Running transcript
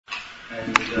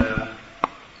And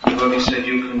Devotee said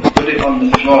you can put it on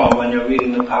the floor when you're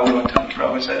reading the Bhagavatam.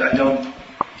 Prabhupada said, I don't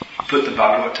put the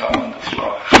Bhagavatam on the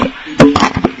floor.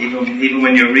 Even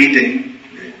when you're reading,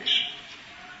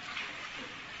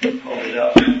 hold it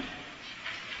up.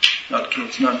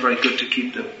 It's not very good to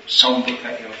keep the songbook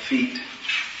at your feet,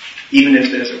 even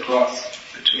if there's a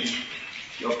cloth between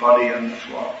your body and the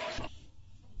floor.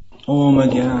 Om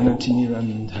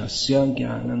Jnanatirandhasya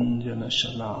Jnananjana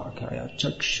Shalakaya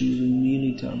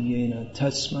Chakshurunmilitam Yena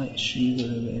Tasmai Shri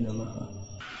Gurave Namaha.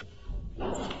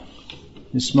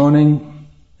 This morning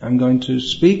I'm going to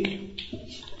speak,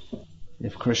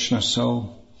 if Krishna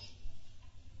so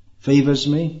favors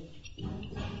me,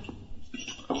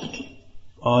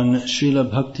 on Srila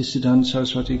Bhaktisiddhanta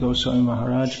Saraswati Goswami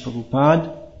Maharaj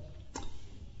Prabhupada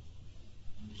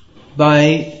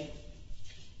by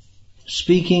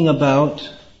speaking about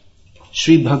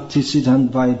Sri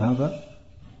Bhaktisiddhanta Vaibhava,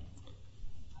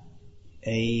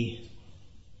 a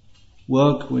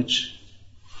work which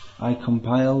I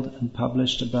compiled and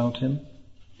published about him,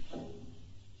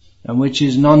 and which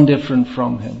is non-different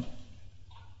from him,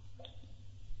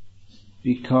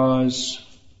 because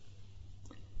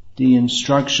the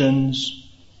instructions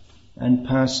and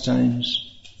pastimes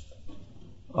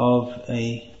of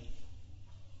a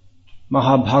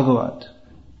Mahabhagavat,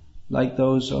 like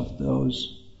those of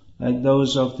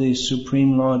the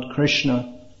Supreme Lord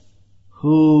Krishna,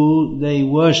 who they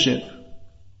worship,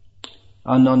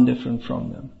 are non-different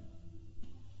from them.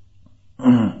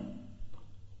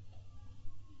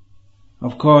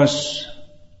 Of course,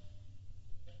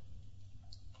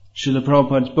 Srila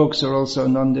Prabhupada's books are also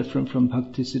non-different from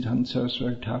Bhaktisiddhanta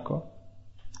Saraswati Thakur.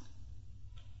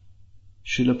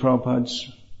 Srila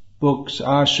Prabhupada's books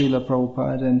are Srila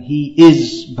Prabhupada, and he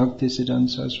is Bhaktisiddhanta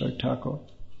Saraswati Thakur.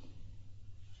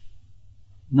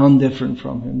 Non-different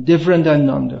from him. Different and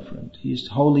non-different. He is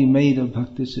wholly made of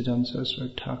Bhaktisiddhanta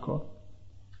Saraswati Thakur.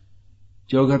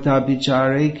 Jogata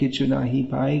bichare kichu nahi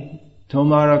pai,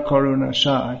 tomara karuna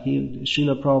sha.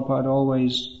 Srila Prabhupada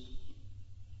always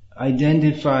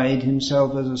identified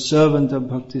himself as a servant of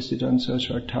Bhaktisiddhanta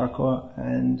Saraswati Thakur,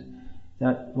 and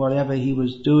that whatever he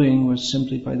was doing was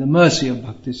simply by the mercy of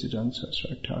Bhaktisiddhanta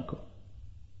Saraswati Thakur.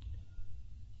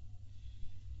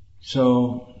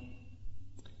 So,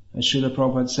 as Srila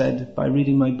Prabhupada said, by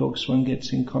reading my books one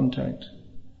gets in contact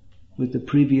with the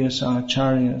previous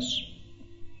acharyas.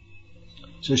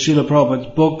 So Srila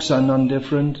Prabhupada's books are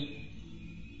non-different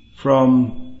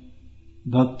from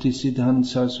Bhaktisiddhanta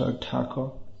Saraswati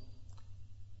Thakur.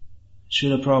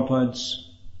 Srila Prabhupada's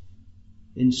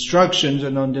instructions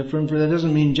are non-different, but that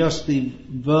doesn't mean just the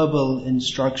verbal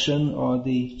instruction or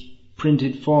the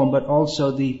printed form, but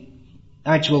also the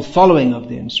actual following of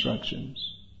the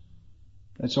instructions.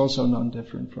 That's also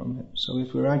non-different from him. So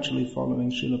if we're actually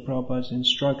following Srila Prabhupada's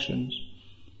instructions,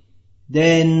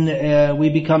 then we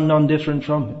become non-different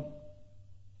from him.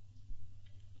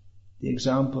 The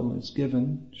example is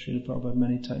given, Srila Prabhupada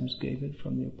many times gave it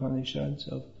from the Upanishads,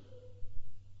 of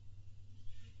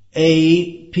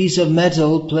a piece of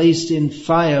metal placed in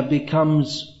fire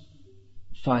becomes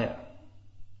fire.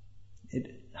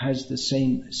 It has the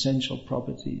same essential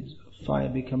properties. Fire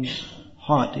becomes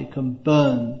hot, it can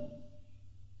burn.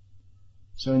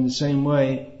 So in the same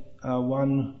way,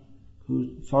 one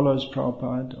who follows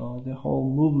Prabhupada, or the whole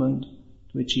movement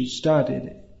which he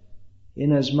started,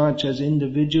 inasmuch as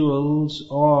individuals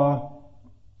or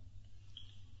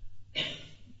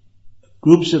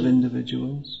groups of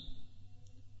individuals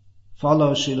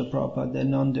follow Srila Prabhupada, they're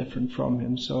non-different from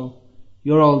him. So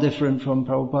you're all different from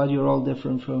Prabhupada, you're all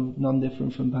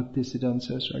non-different from Bhaktisiddhanta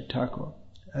Saraswati Thakur.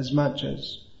 As much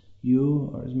as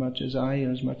you, or as much as I,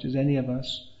 or as much as any of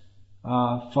us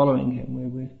are following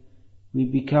him, we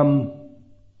become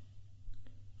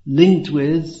linked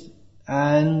with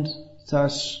and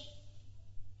thus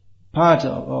part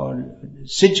of or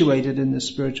situated in the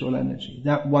spiritual energy.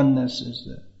 That oneness is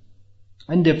there.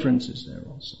 And difference is there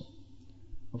also.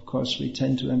 Of course, we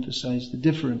tend to emphasize the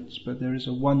difference, but there is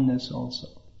a oneness also.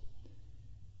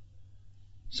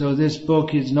 So this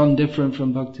book is non-different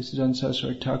from Bhaktisiddhanta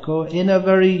Saraswati Thakur in a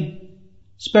very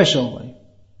special way.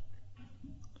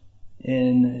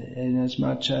 In as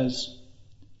much as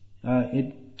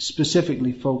it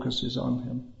specifically focuses on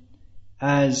him.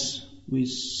 As we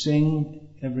sing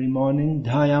every morning,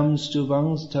 Dhayam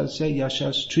Stuvangs Tasya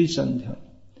Yashas Trisandha.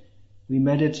 We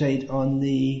meditate on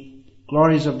the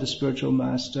glories of the spiritual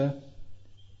master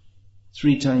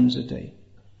 3 times a day.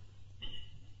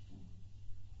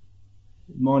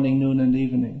 Morning, noon and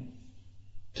evening.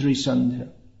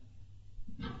 Trisandha.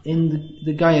 In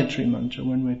the Gayatri mantra,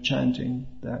 when we're chanting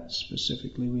that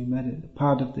specifically, we meditate.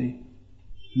 Part of the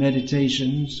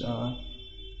meditations are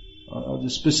the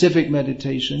specific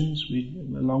meditations,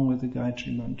 along with the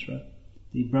Gayatri mantra,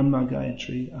 the Brahma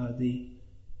Gayatri, are the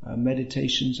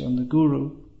meditations on the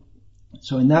Guru.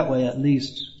 So in that way, at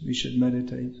least, we should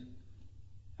meditate.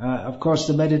 Of course,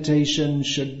 the meditation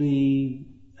should be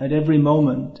at every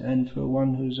moment, and for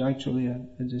one who's actually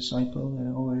a disciple, they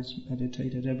always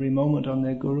meditate at every moment on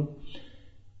their Guru.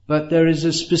 But there is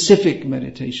a specific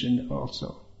meditation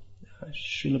also.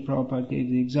 Srila Prabhupada gave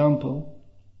the example.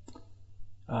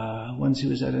 Once he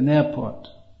was at an airport,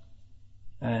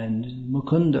 and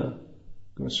Mukunda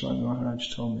Goswami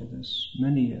Maharaj told me this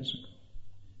many years ago.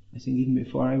 I think even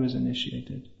before I was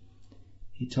initiated.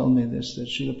 He told me this, that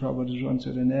Srila Prabhupada was once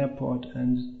at an airport,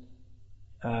 and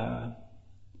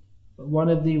one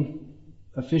of the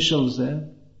officials there,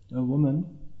 a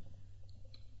woman,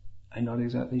 I'm not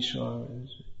exactly sure, it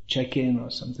was check-in or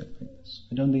something like this.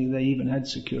 I don't think they even had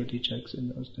security checks in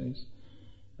those days.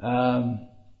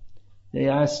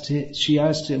 She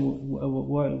asked him,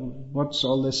 what's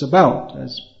all this about,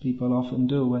 as people often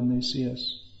do when they see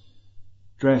us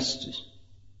dressed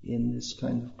in this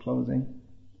kind of clothing,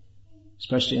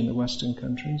 especially in the Western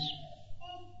countries.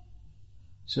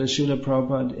 So Srila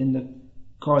Prabhupada, in the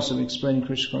course of explaining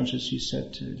Krishna consciousness, he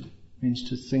said means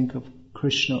to think of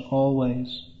Krishna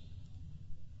always.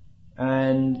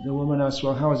 And the woman asked,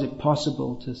 well, how is it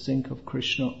possible to think of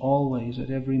Krishna always,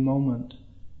 at every moment?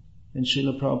 And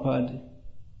Srila Prabhupada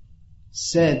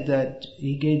said that,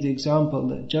 he gave the example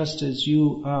that just as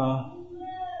you are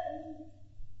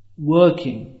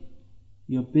working,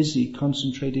 you're busy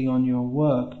concentrating on your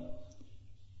work,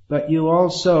 but you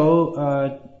also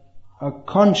are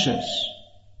conscious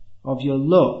of your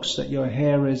looks, that your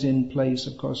hair is in place.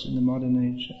 Of course, in the modern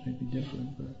age that may be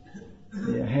different, but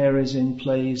your hair is in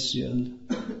place.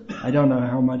 I don't know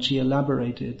how much he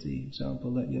elaborated the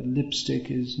example, that your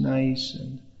lipstick is nice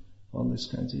and all this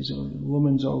kind of thing. So a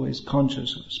woman's always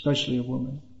conscious, especially a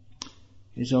woman,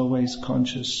 is always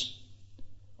conscious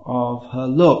of her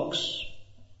looks.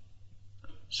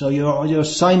 So you're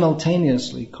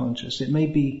simultaneously conscious. It may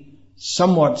be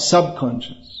somewhat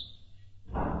subconscious,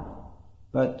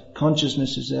 but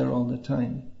consciousness is there all the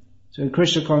time. So in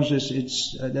Krishna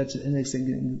consciousness,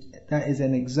 that is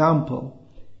an example.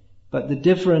 But the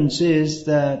difference is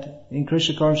that in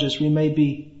Krishna consciousness we may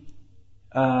be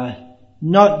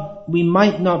we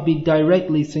might not be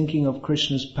directly thinking of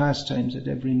Krishna's pastimes at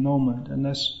every moment,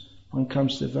 unless one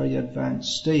comes to a very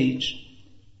advanced stage.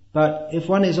 But if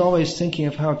one is always thinking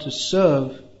of how to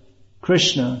serve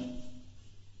Krishna,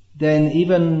 then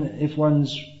even if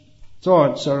one's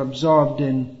thoughts are absorbed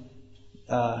in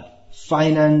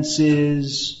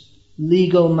finances,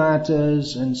 legal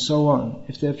matters, and so on,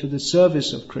 if they're for the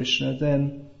service of Krishna,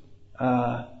 then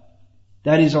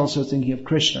that is also thinking of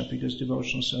Krishna, because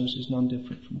devotional service is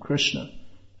non-different from Krishna.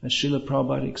 As Srila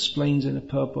Prabhupada explains in a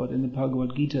purport in the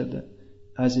Bhagavad Gita, that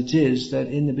as it is, that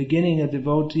in the beginning a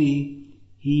devotee,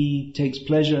 he takes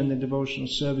pleasure in the devotional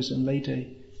service, and later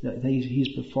he's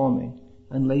performing,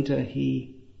 and later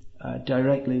he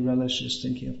directly relishes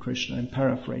thinking of Krishna. I'm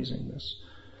paraphrasing this.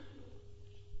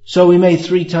 So we may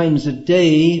 3 times a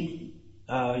day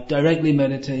directly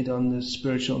meditate on the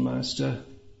spiritual master,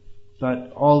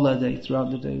 but all the day, throughout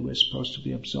the day, we're supposed to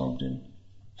be absorbed in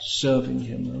serving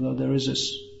him, although there is a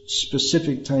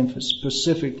specific time for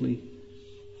specifically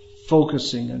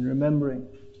focusing and remembering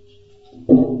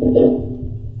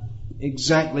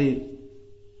exactly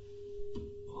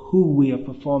who we are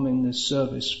performing this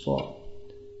service for.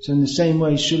 So in the same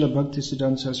way, Srila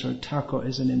Bhaktisiddhanta Thakur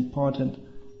is an important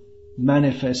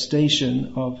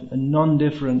manifestation of a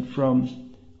non-different from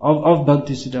of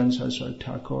Bhaktisiddhanta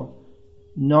Thakur,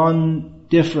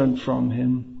 non-different from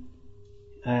him,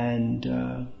 and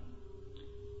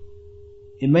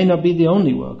it may not be the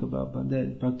only work about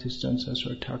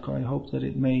Bhaktisiddhanta Thakur. I hope that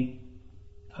it may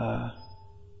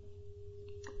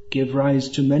give rise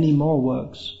to many more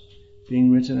works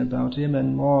being written about him,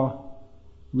 and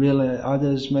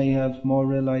others may have more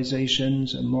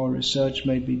realizations, and more research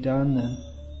may be done.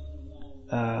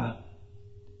 And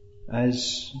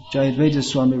as Jayadvaita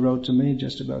Swami wrote to me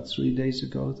just about 3 days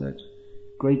ago, that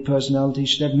great personalities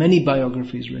should have many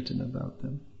biographies written about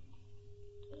them.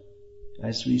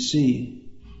 As we see,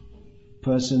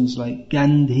 persons like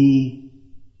Gandhi,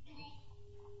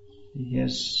 he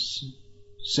has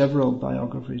several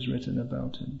biographies written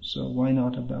about him, so why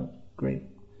not about great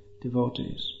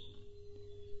devotees?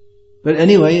 But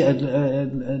anyway,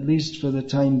 at least for the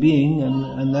time being,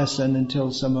 unless and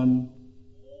until someone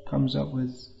comes up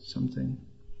with something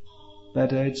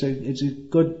better, it's a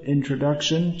good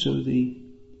introduction to the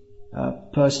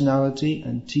personality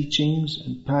and teachings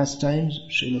and pastimes of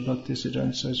Srila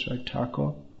Bhaktisiddhanta Saraswati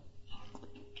Thakur.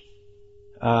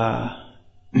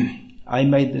 I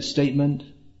made the statement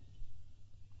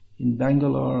in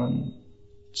Bangalore on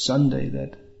Sunday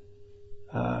that,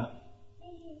 of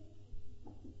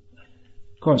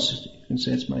course, you can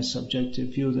say it's my subjective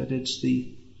view, that it's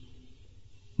the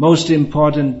most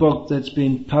important book that's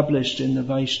been published in the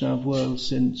Vaishnava world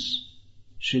since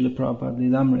Srila Prabhupada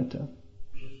Lilamrita.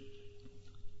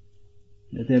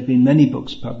 There have been many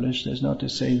books published. That's not to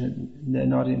say that they're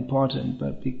not important,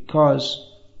 but because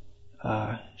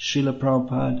Srila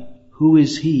Prabhupada, who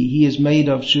is he? He is made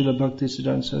of Srila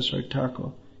Bhaktisiddhanta Saraswati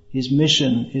Thakur. His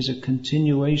mission is a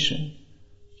continuation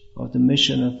of the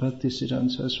mission of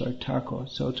Bhaktisiddhanta Saraswati Thakur.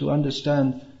 So to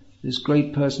understand this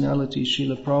great personality,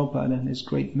 Srila Prabhupada, and his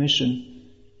great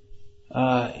mission,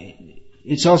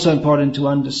 it's also important to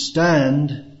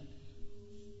understand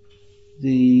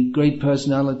the great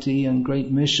personality and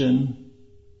great mission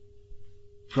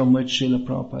from which Srila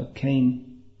Prabhupada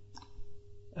came.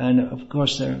 And of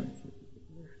course there are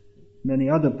many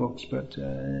other books, but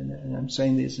and I'm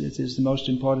saying this is the most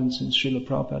important since Srila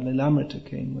Prabhupada Lilamrita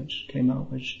came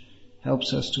out, which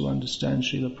helps us to understand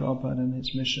Srila Prabhupada and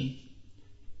his mission.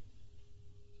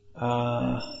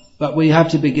 But we have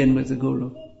to begin with the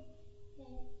Guru.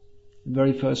 The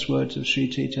very first words of Sri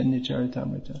Chaitanya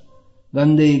Charitamrita.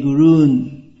 Vande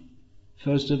Gurun.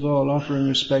 First of all, offering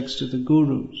respects to the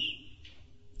Gurus.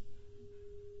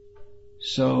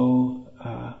 So,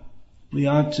 we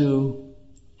are to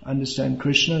understand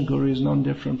Krishna. Guru is non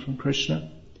different from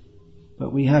Krishna.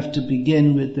 But we have to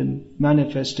begin with the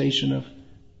manifestation of,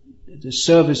 the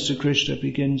service to Krishna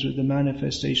begins with the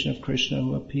manifestation of Krishna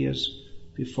who appears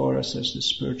before us as the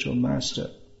spiritual master.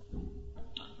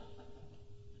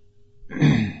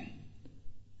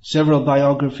 Several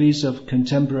biographies of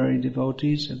contemporary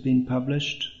devotees have been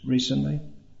published recently,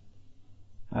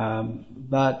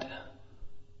 but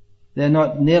they're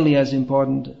not nearly as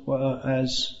important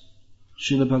as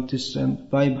Srila Bhaktisiddhanta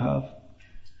Vaibhava,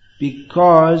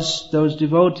 because those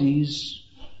devotees,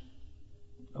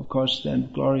 of course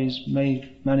then glories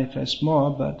may manifest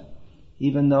more, but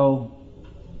even though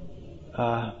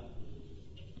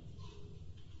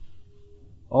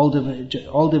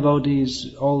all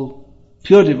devotees, all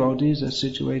pure devotees are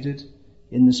situated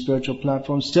in the spiritual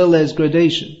platform, still there's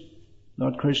gradation.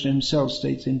 Lord Krishna himself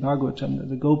states in Bhagavatam that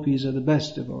the gopis are the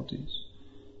best devotees.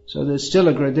 So there's still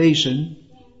a gradation.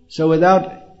 So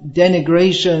without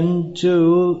denigration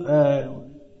to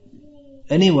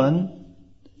anyone,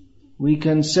 we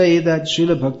can say that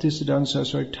Srila Bhaktisiddhanta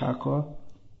Saraswati Thakur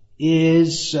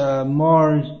is a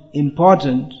more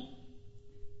important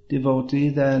devotee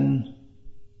than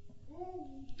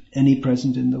any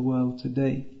present in the world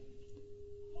today.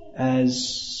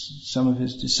 As some of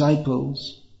his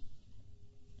disciples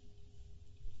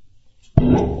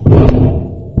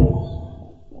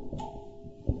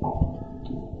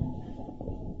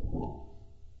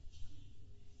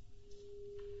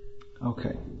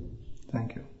Okay,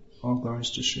 thank you. All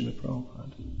glories to Srila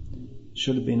Prabhupada.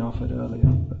 Should have been offered earlier,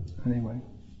 but anyway,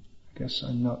 I guess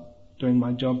I'm not doing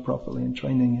my job properly and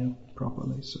training you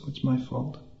properly, so it's my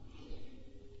fault.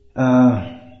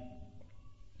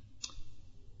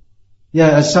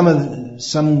 As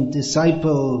some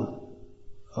disciple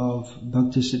of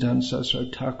Bhaktisiddhanta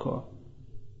Saraswati Thakur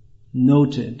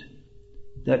noted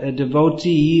that a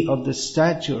devotee of the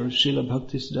stature of Srila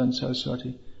Bhaktisiddhanta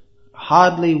Saraswati,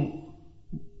 hardly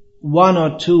one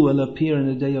or two will appear in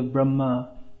the day of Brahma,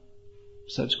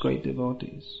 such great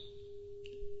devotees.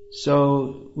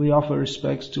 So we offer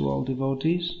respects to all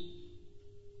devotees,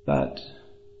 but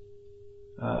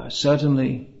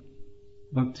certainly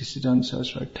Bhaktisiddhanta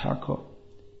Saraswati Thakur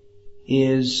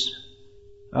is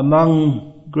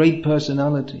among great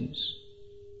personalities,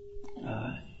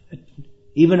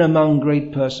 even among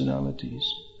great personalities,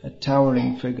 a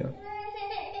towering figure.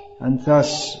 And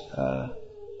thus,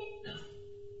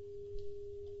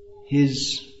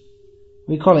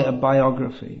 we call it a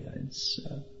biography. It's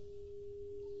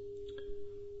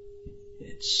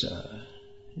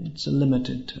a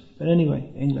limited term. But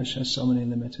anyway, English has so many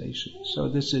limitations. So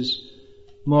this is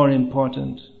more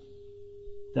important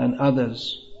than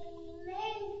others.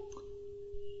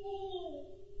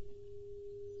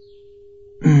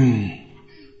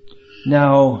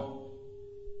 Now,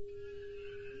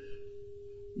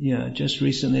 just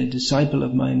recently a disciple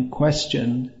of mine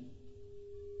questioned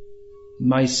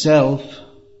myself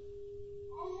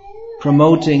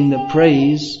promoting the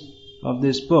praise of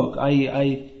this book.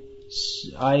 I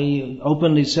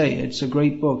openly say it's a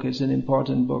great book, it's an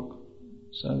important book.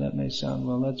 So that may sound,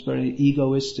 well, that's very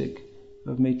egoistic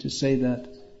of me to say that.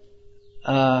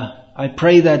 I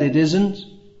pray that it isn't.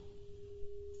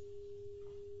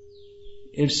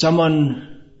 If someone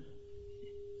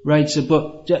writes a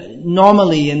book,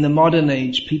 normally in the modern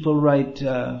age, people write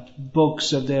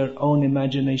books of their own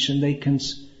imagination.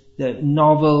 They're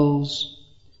novels,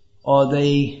 or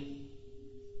they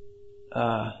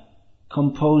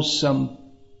compose some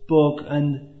book,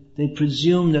 and they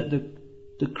presume that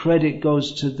the credit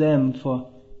goes to them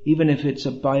for, even if it's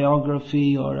a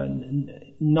biography or a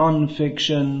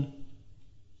non-fiction,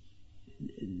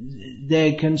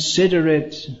 they consider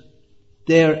it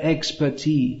their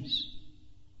expertise,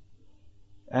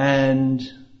 and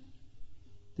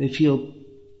they feel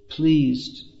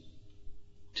pleased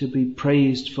to be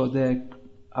praised for their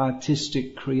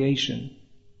artistic creation.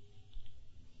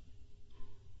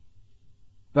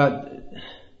 But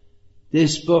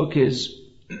this book is,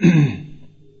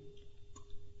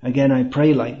 again, I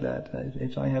pray like that.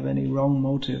 If I have any wrong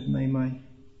motive, may my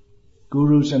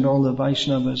gurus and all the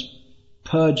Vaishnavas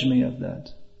purge me of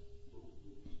that.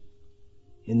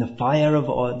 In the fire of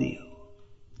ordeal,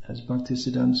 as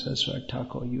Bhaktisiddhanta Saraswati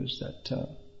Thakur used that term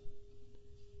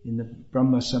in the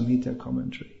Brahma Samhita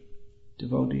commentary.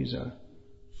 Devotees are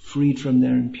freed from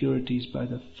their impurities by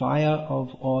the fire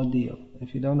of ordeal.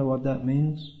 If you don't know what that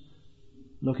means,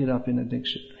 look it up in a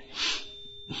dictionary.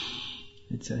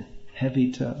 It's a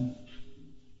heavy term.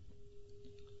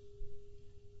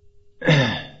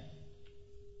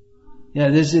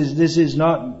 This is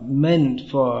not meant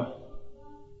for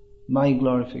my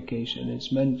glorification.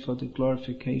 It's meant for the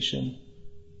glorification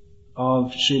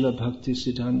of Srila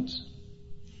Bhaktisiddhanta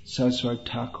Saraswati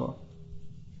Thakur.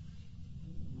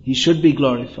 He should be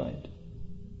glorified.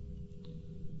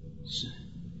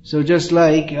 So just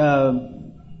like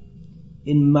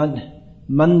in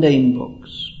mundane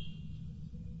books,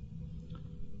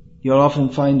 you'll often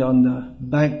find on the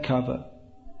back cover,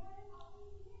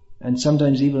 and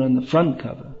sometimes even on the front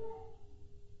cover,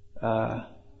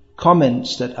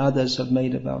 comments that others have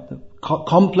made about them,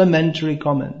 complimentary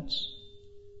comments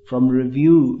from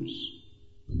reviews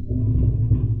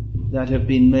that have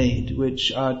been made,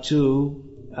 which are to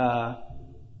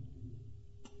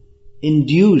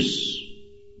induce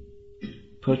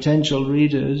potential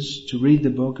readers to read the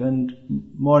book, and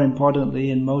more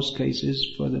importantly, in most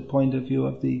cases, for the point of view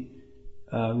of the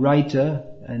writer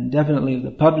and definitely of the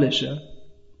publisher,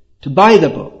 to buy the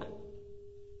book.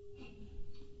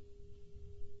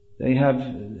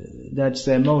 That's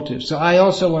their motive. So I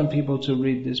also want people to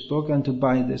read this book and to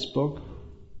buy this book.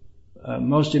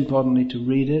 Most importantly, to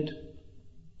read it.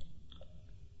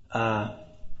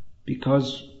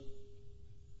 Because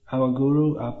our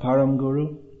Guru, our Param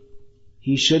Guru,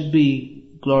 he should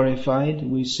be glorified.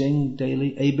 We sing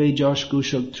daily, Ebe Josh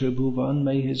Gushok Tribhuvan,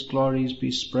 may his glories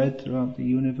be spread throughout the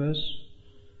universe.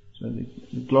 So the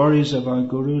glories of our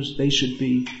Gurus, they should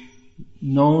be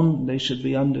known, they should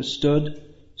be understood.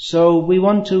 So we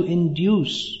want to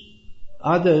induce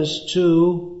others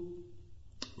to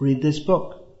read this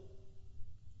book.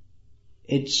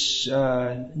 It's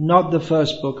not the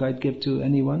first book I'd give to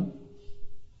anyone.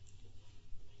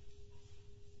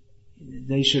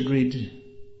 They should read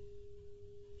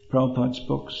Prabhupada's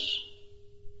books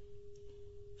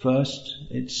first.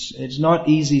 It's not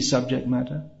easy subject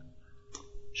matter.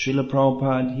 Srila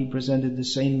Prabhupada, he presented the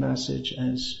same message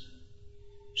as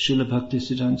Srila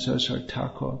Bhaktisiddhanta Saraswati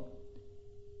Thakur,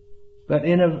 but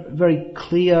in a very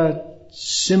clear,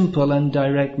 simple and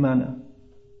direct manner.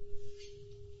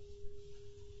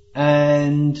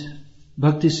 And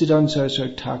Bhaktisiddhanta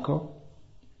Saraswati Thakur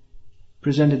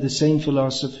presented the same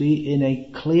philosophy in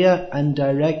a clear and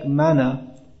direct manner,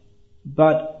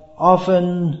 but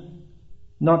often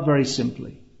not very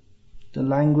simply. The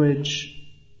language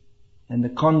and the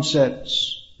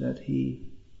concepts that he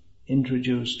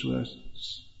introduced were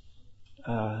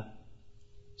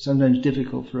sometimes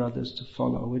difficult for others to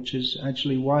follow, which is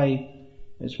actually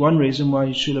it's one reason why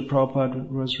Srila Prabhupada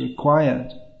was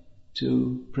required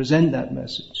to present that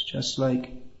message, just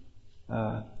like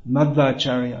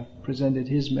Madhvacharya presented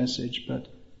his message, but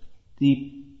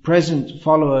the present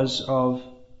followers of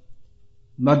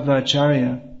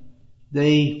Madhvacharya,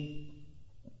 they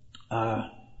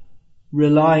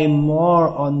rely more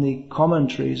on the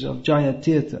commentaries of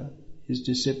Jayatirtha, his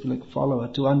disciplic follower,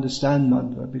 to understand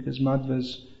Madhva, because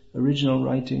Madhva's original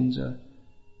writings are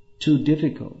too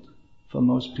difficult for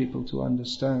most people to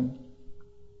understand.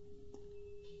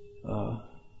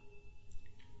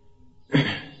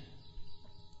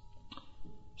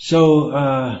 So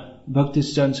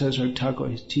Bhaktisiddhanta Saraswati Thakur,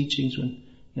 his teachings were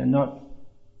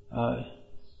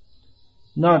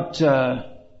not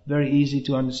very easy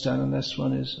to understand unless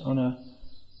one is on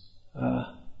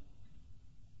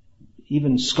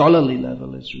even scholarly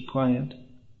level is required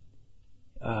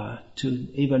to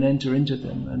even enter into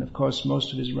them. And of course,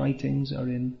 most of his writings are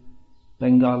in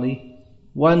Bengali.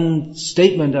 One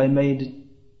statement I made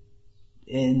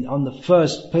on the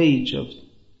first page of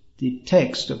the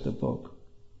text of the book,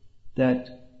 that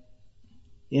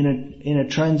in a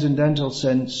transcendental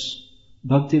sense,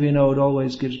 Bhakti Vinod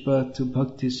always gives birth to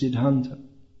Bhaktisiddhanta.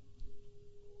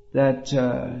 That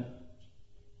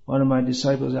one of my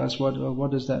disciples asked,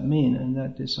 what does that mean? And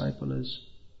that disciple is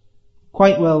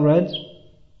quite well read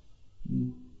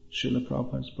in Srila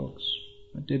Prabhupada's books.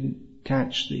 I didn't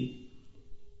catch the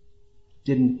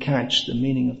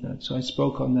meaning of that. So I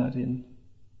spoke on that in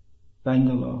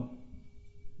Bangalore.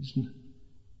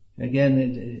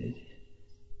 Again,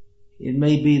 it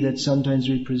may be that sometimes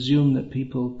we presume that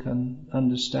people can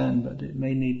understand, but it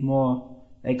may need more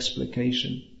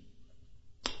explication.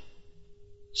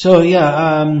 So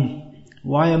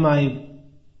why am I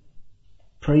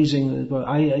praising the book?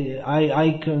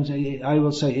 I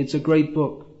will say it's a great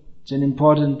book. It's an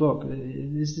important book.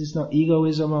 This is not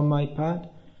egoism on my part.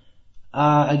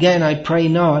 Again, I pray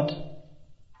not.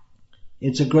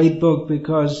 It's a great book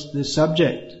because the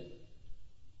subject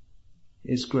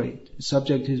is great. The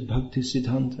subject is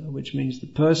Bhaktisiddhanta, which means the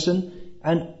person,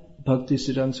 and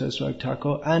Bhaktisiddhanta Saraswati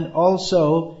Thakur, and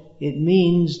also it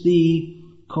means the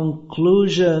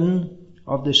conclusion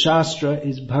of the Shastra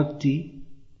is Bhakti,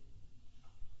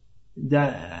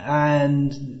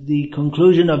 and the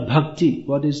conclusion of Bhakti,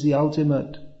 what is the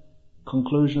ultimate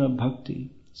conclusion of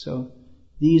Bhakti? So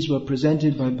these were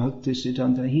presented by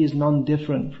Bhaktisiddhanta. He is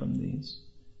non-different from these,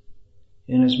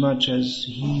 inasmuch as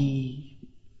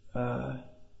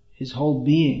his whole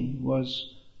being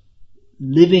was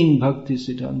living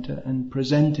Bhaktisiddhanta and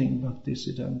presenting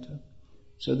Bhaktisiddhanta.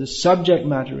 So the subject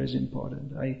matter is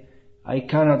important. I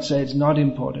cannot say it's not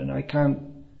important. I can't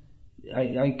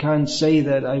say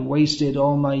that I wasted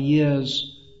all my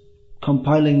years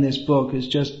compiling this book. It's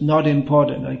just not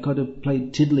important. I could have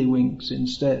played tiddlywinks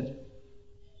instead.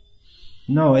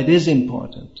 No, it is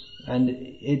important. And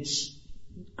it's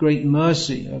great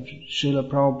mercy of Srila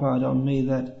Prabhupada on me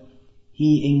that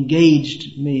he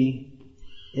engaged me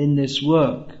in this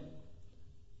work.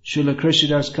 Srila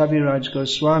Krishadas Kaviraj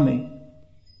Goswami,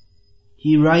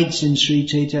 he writes in Sri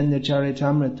Chaitanya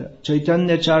Charitamrita,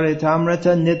 Chaitanya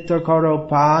Charitamrita Nitya Karo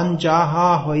Pan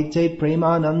Jaha Hoite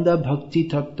Premananda Bhakti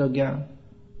Tattva Gyan.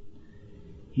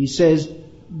 He says,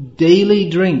 daily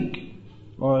drink,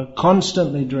 or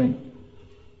constantly drink,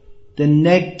 the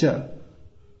nectar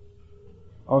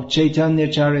of Chaitanya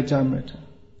Charitamrita,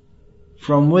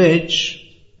 from which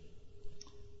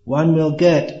one will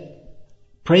get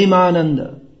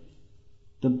Premananda,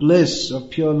 the bliss of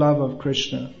pure love of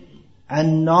Krishna,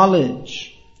 and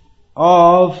knowledge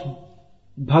of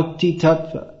Bhakti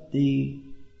Tattva, the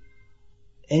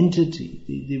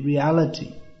entity, the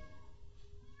reality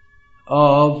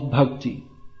of Bhakti.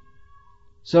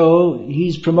 So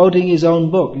he's promoting his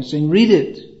own book. He's saying, read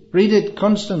it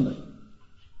constantly.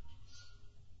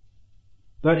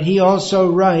 But he also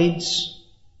writes,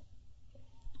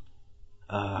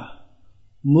 Murka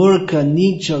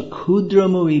Nicha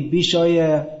Kudramui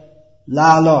Bishaya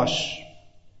Lalosh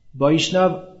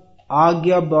Vaishnav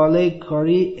Agya Bale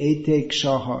Kari Etek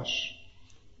Shahash.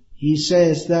 He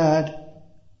says that,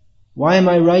 why am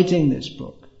I writing this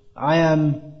book? I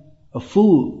am a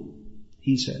fool,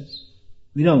 he says.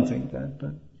 We don't think that,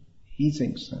 but he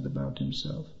thinks that about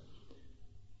himself.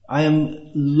 I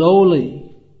am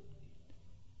lowly,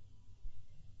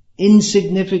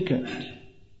 insignificant,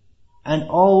 and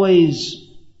always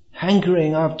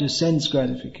hankering after sense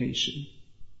gratification.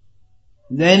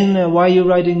 Then why are you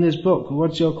writing this book?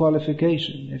 What's your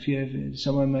qualification? If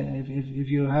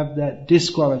you have that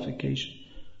disqualification,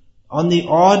 on the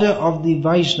order of the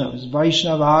Vaishnavas,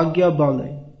 Vaishnava Agya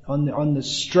Bale, on the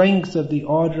strength of the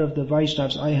order of the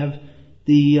Vaishnavas, I have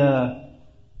the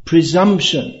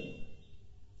presumption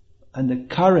and the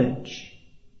courage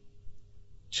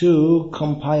to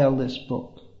compile this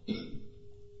book.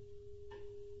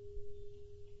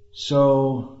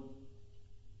 So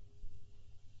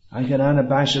I can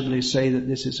unabashedly say that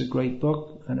this is a great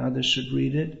book and others should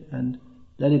read it, and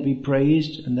let it be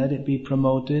praised and let it be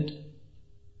promoted,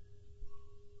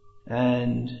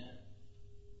 and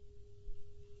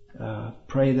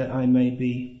pray that I may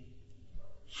be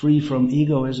free from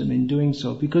egoism in doing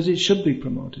so, because it should be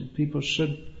promoted. People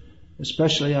should,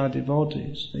 especially our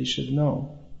devotees, they should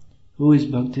know who is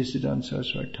Bhaktisiddhanta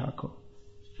Saraswati Thakur.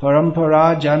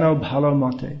 Parampara jano bhalo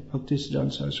mate,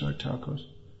 Bhaktisiddhanta Saraswati Thakur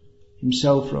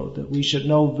himself wrote that we should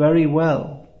know very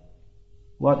well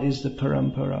what is the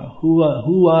parampara, who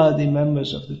are the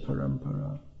members of the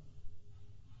parampara.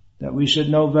 that we should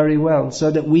know very well, so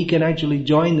that we can actually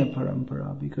join the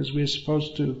parampara, because we're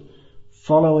supposed to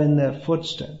follow in their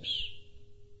footsteps.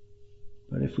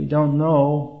 But if we don't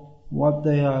know what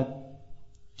they are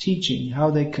teaching,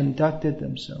 how they conducted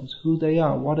themselves, who they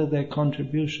are, what are their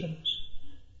contributions,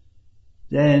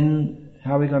 then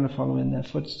how are we going to follow in their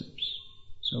footsteps?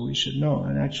 So we should know.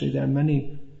 And actually there are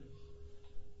many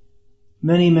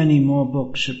more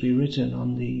books should be written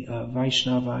on the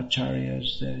Vaishnava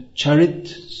Acharyas, their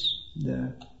charitas,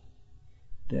 their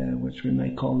which we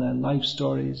may call their life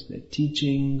stories, their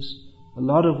teachings. A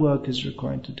lot of work is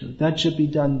required to do. That should be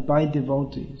done by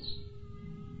devotees.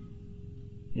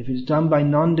 If it's done by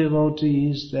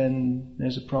non-devotees, then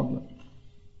there's a problem.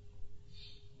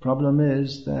 Problem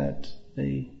is that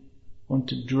they want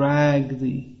to drag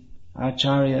the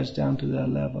acharyas down to their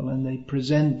level, and they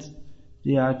present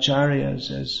the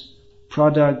acharyas as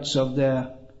products of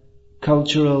their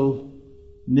cultural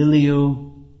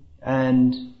milieu,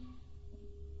 and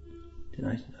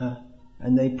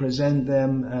they present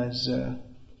them as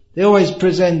they always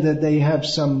present that they have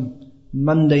some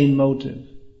mundane motive,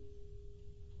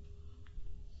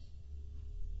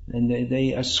 and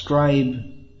they ascribe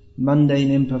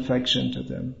mundane imperfection to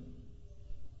them.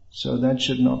 So that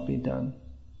should not be done.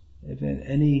 If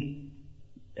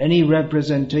any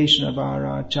representation of our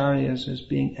acharyas as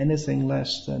being anything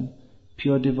less than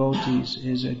pure devotees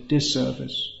is a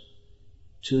disservice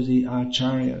to the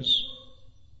acharyas.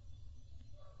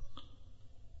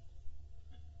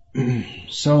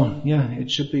 So, it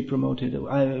should be promoted.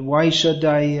 Why should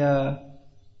I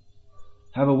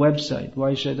have a website?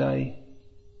 Why should I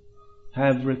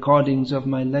have recordings of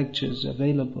my lectures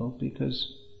available?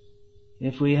 Because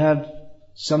if we have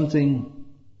something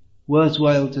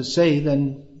worthwhile to say,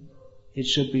 then it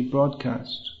should be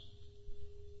broadcast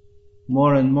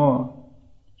more and more.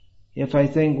 If I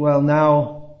think, well,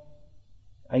 now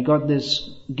I got this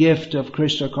gift of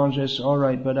Krishna consciousness,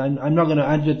 alright, but I'm not going to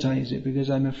advertise it because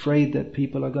I'm afraid that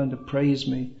people are going to praise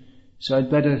me, so I'd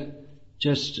better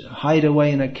just hide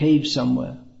away in a cave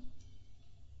somewhere.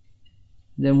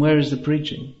 Then where is the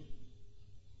preaching?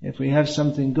 If we have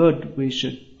something good, we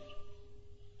should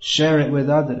share it with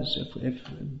others. If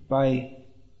by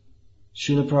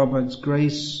Srila Prabhupada's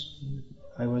grace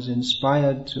I was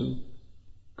inspired to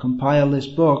compile this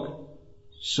book,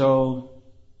 so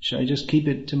should I just keep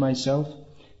it to myself?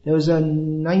 There was a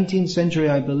 19th century,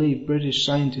 I believe, British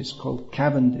scientist called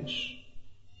Cavendish.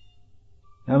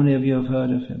 How many of you have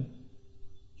heard of him?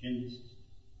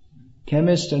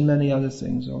 Chemist and many other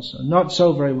things also. Not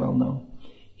so very well known.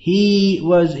 He's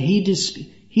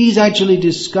actually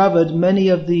discovered many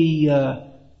of the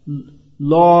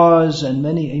laws,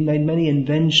 and he made many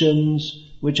inventions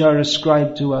which are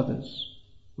ascribed to others,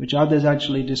 which others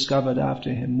actually discovered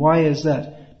after him. Why is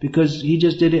that? Because he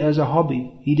just did it as a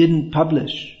hobby. He didn't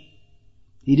publish.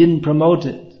 He didn't promote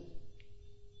it.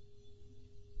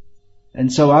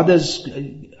 And so others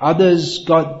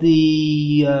got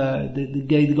the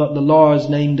laws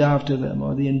named after them,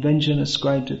 or the invention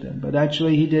ascribed to them. But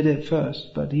actually he did it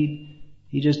first. But he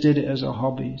just did it as a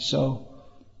hobby. So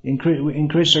in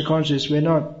Krishna consciousness, we're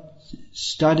not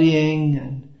studying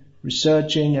and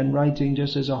researching and writing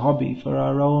just as a hobby for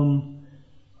our own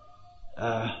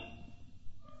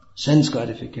sense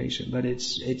gratification, but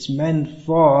it's meant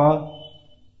for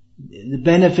the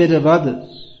benefit of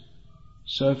others.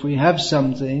 So if we have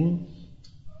something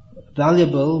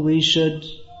valuable, we should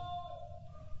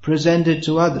present it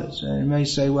to others. And you may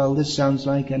say, well, this sounds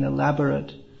like an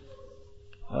elaborate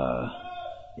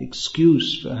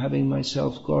excuse for having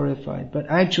myself glorified. But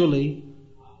actually,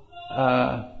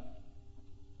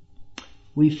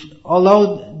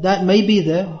 although that may be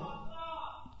there,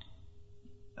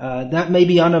 that may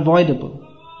be unavoidable.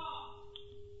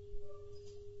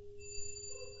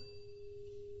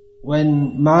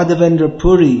 When Madhavendra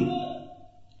Puri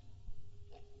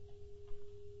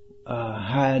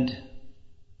had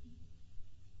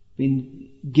been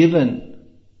given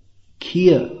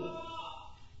kheer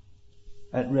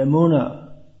at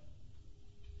Ramuna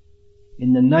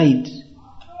in the night,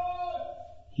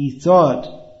 he thought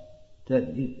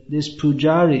that this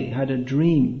pujari had a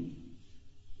dream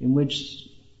in which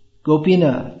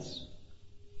Gopinath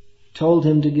told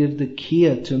him to give the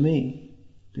kheer to me,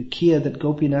 the kheer that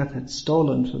Gopinath had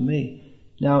stolen for me.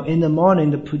 Now in the morning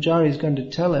the pujari is going to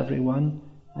tell everyone,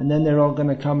 and then they're all going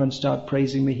to come and start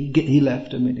praising me. He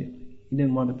left immediately. He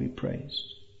didn't want to be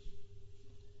praised.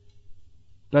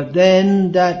 But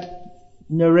then that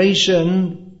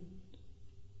narration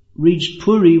reached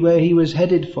Puri, where he was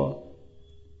headed for.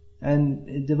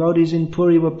 And devotees in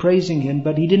Puri were praising him,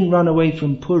 but he didn't run away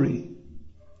from Puri,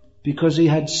 because he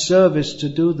had service to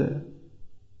do there.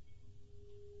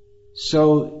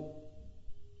 So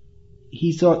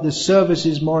he thought the service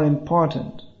is more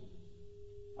important.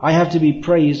 I have to be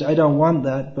praised, I don't want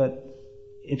that, but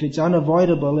if it's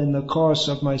unavoidable in the course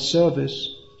of my service,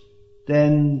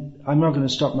 then I'm not going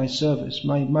to stop my service.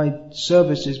 My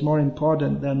service is more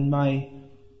important than my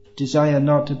desire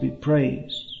not to be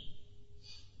praised.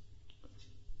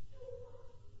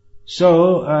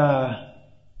 So,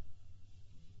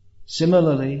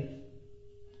 similarly,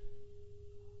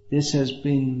 this has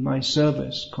been my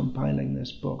service, compiling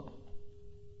this book.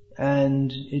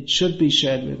 And it should be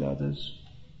shared with others.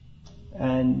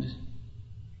 And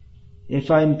if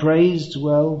I'm praised,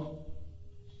 well,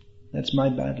 that's my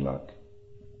bad luck.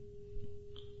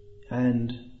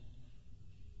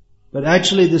 But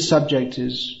actually the subject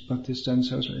is Bhaktisiddhanta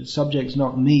Saraswati. The subject's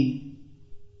not me.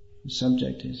 The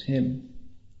subject is him.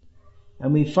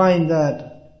 And we find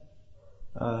that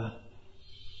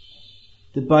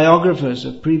the biographers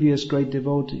of previous great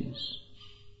devotees,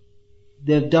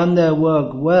 they've done their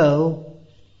work well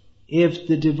if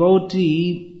the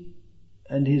devotee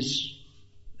and his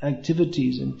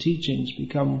activities and teachings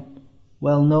become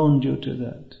well known due to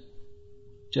that.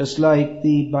 Just like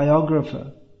the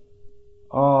biographer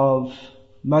of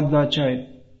Madhvacharya,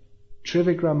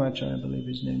 Trivikramacharya, I believe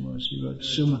his name was, he wrote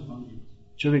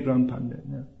Trivikram Pandit,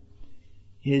 yeah.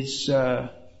 His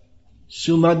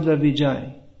Sumadhva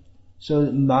Vijay. So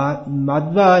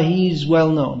Madhva, he's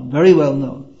well known, very well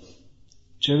known.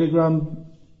 Trivikram,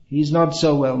 he's not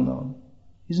so well known.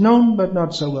 He's known but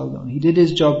not so well known. He did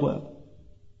his job well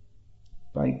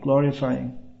by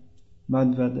glorifying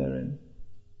Madhva therein.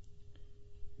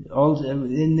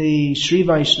 In the Sri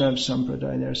Vaishnava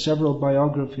Sampradaya, there are several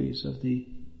biographies of the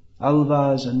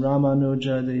Alvas and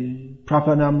Ramanuja. The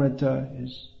Prapanamrita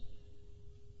is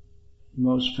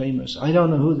most famous. I don't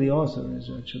know who the author is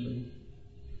actually.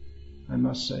 I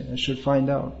must say, I should find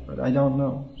out, but I don't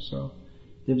know. So,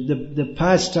 the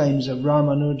pastimes of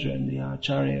Ramanuja and the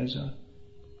Acharyas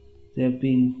they've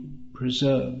been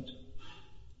preserved.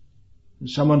 And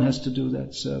someone has to do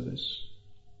that service.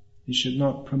 They should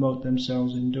not promote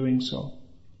themselves in doing so.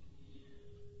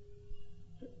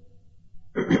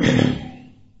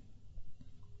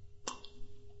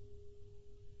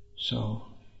 So,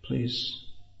 please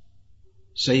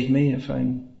save me if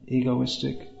I'm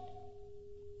egoistic.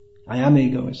 I am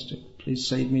egoistic. Please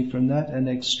save me from that and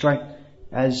extract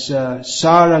as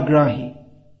Saragrahi.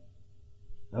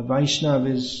 A Vaishnava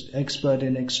is expert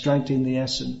in extracting the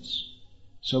essence.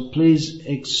 So please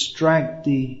extract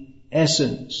the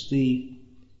essence, the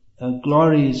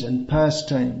glories and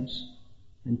pastimes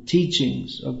and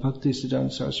teachings of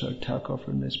Bhaktisiddhanta Saraswati Thakur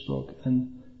from this book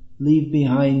and leave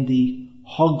behind the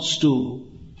hog stool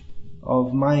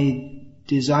of my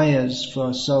desires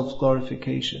for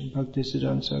self-glorification.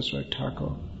 Bhaktisiddhanta Saraswati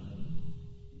Thakur,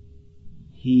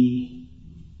 he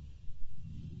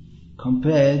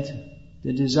compared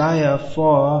the desire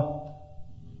for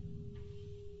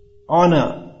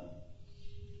honor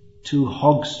to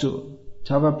hog stool.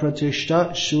 Tava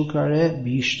pratishta shukare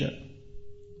bhishta.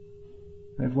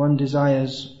 If one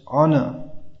desires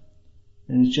honor,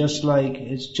 and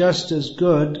it's just as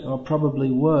good or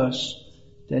probably worse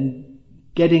than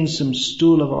getting some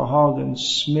stool of a hog and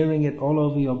smearing it all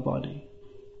over your body.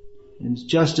 And it's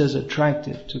just as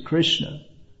attractive to Krishna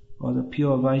or the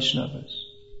pure Vaishnavas.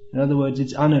 In other words,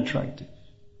 it's unattractive.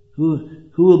 Who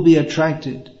will be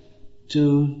attracted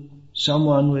to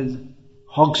someone with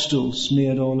hog stool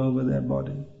smeared all over their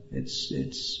body?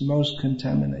 It's most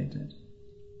contaminated,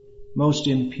 most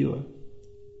impure.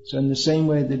 So in the same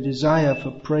way, the desire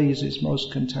for praise is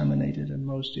most contaminated and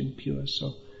most impure.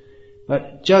 So,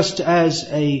 but just as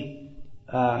a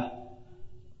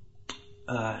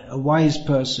wise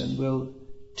person will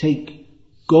take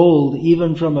gold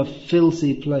even from a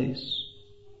filthy place,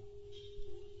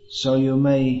 so you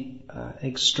may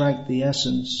extract the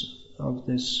essence of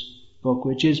this book,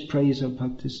 which is praise of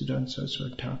Bhaktisiddhanta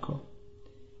Saraswati Thakur,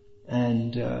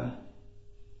 and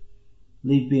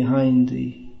leave behind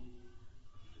the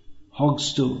hog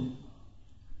stool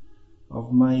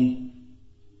of my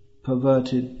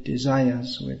perverted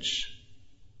desires which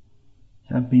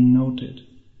have been noted.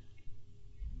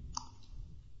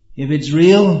 If it's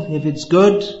real, if it's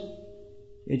good,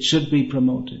 it should be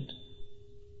promoted.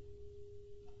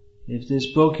 If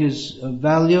this book is of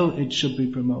value, it should be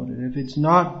promoted. If it's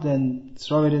not, then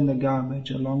throw it in the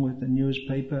garbage along with the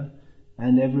newspaper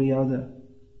and every other.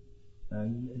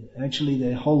 Actually,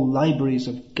 there are whole libraries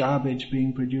of garbage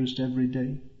being produced every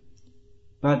day.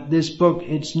 But this book,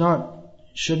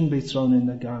 shouldn't be thrown in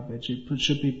the garbage. It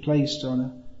should be placed on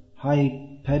a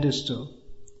high pedestal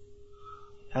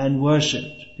and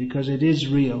worshipped, because it is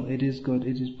real, it is good,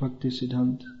 it is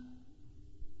Bhaktisiddhanta.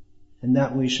 and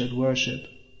that we should worship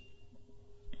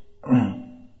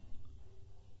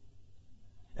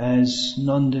as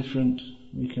non-different.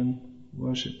 We can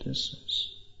worship this as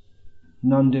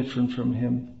non-different from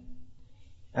him.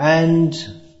 And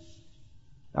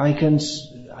I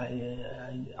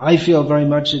feel very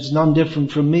much it's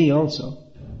non-different from me also.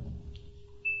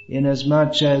 In as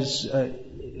much as,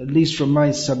 at least from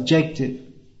my subjective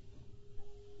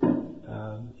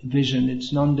vision,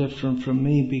 it's non-different from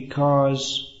me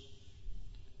because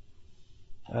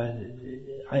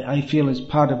I feel it's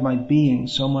part of my being.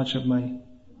 So much of my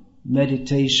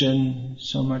meditation,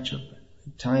 so much of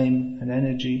time and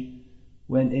energy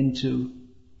went into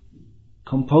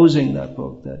composing that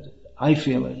book that I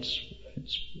feel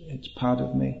it's part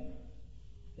of me.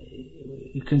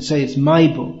 You can say it's my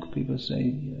book. People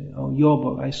say, oh, your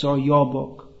book. I saw your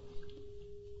book.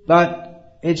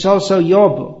 But it's also your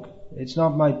book. It's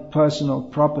not my personal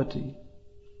property.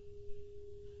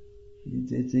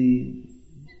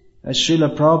 As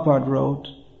Srila Prabhupada wrote,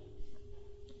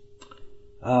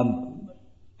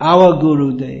 our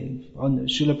Guru Dev,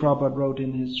 Srila Prabhupada wrote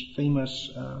in his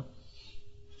famous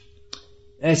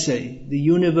essay, The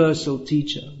Universal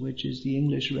Teacher, which is the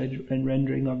English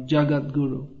rendering of Jagat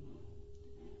Guru.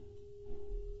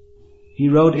 He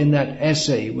wrote in that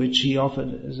essay, which he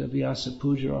offered as a Vyasa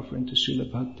Puja offering to Srila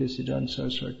Bhaktisiddhanta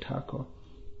Saraswati Thakur.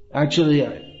 Actually,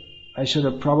 I should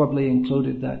have probably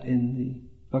included that in the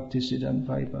Bhaktisiddhanta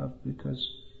Vaibhava, because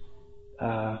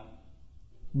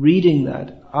reading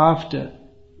that after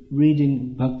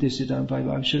reading Bhaktisiddhanta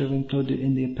Vaibhava, I should have included it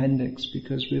in the appendix,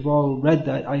 because we've all read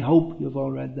that. I hope you've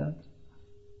all read that.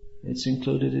 It's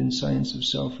included in Science of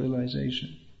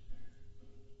Self-Realization.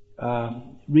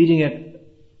 Reading it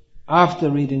after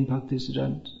reading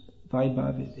Bhaktisiddhanta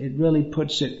Vaibhava, it really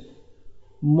puts it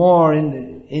more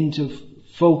into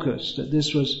focus that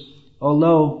this was,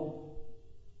 although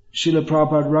Srila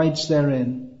Prabhupada writes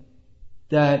therein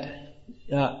that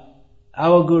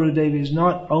our Gurudev is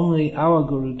not only our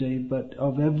Gurudev, but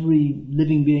of every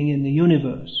living being in the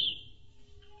universe.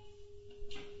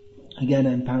 Again,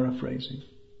 I'm paraphrasing.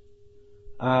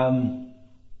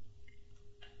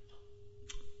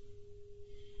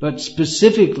 But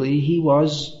specifically, he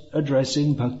was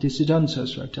addressing Bhaktisiddhanta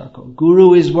Saraswati Thakur.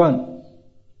 Guru is one,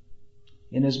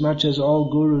 inasmuch as all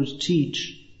gurus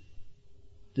teach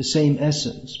the same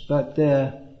essence, but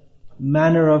their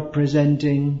manner of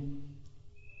presenting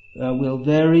will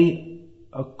vary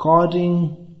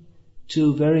according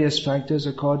to various factors,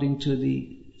 according to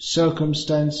the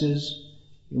circumstances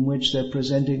in which they're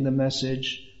presenting the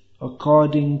message,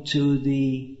 according to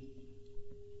the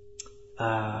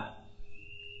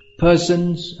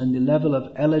persons and the level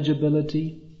of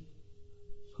eligibility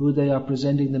who they are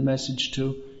presenting the message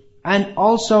to, and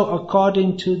also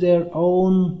according to their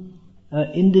own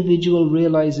individual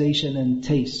realization and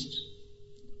taste.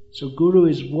 So Guru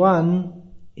is one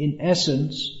in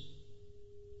essence,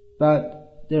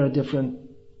 but there are different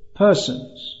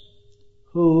persons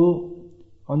who,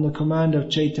 on the command of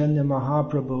Chaitanya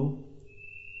Mahaprabhu,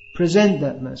 present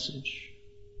that message.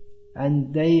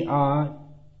 And they are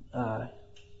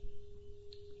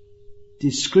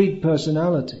discrete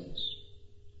personalities.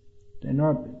 They're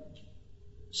not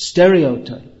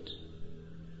stereotyped.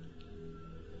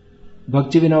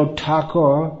 Bhaktivinoda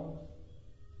Thakur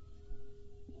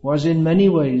was in many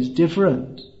ways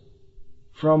different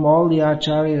from all the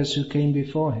acharyas who came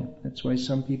before him. That's why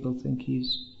some people think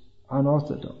he's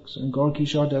unorthodox. And Gaur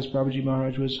Kishore Das Babaji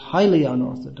Maharaj was highly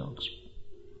unorthodox.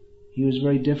 He was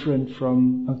very different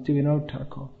from Bhaktivinoda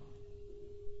Thakur,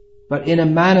 but in a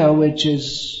manner which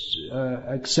is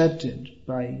accepted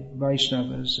by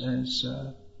Vaishnavas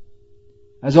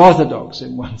as orthodox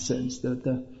in one sense,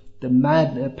 the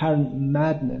apparent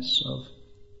madness of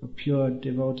a pure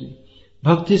devotee.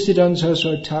 Bhaktisiddhanta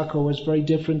Saraswati Thakur was very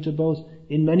different to both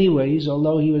in many ways,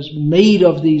 although he was made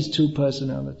of these two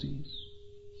personalities.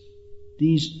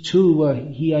 These two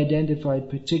he identified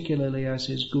particularly as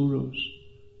his gurus.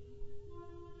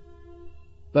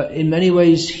 But in many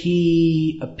ways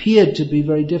he appeared to be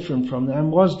very different from them,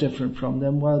 and was different from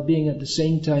them, while being at the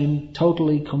same time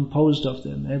totally composed of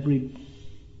them. Every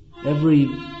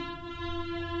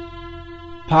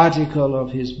particle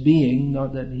of his being,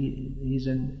 not that he's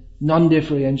a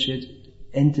non-differentiated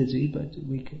entity, but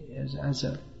as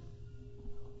a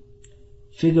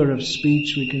figure of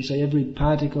speech, we can say every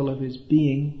particle of his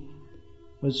being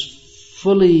was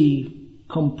fully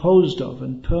composed of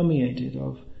and permeated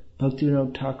of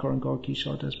Bhaktivinoda Thakur and Gaur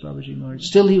Kishore Das Babaji Maharaj.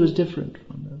 Still he was different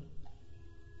from them.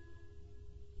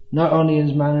 Not only in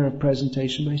his manner of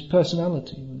presentation, but his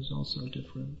personality was also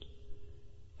different.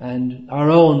 And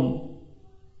our own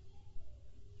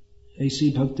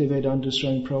A.C. Bhaktivedanta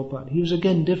Swami Prabhupada. He was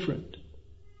again different.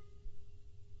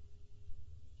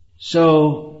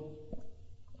 So,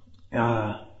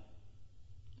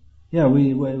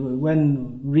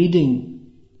 when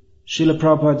reading Srila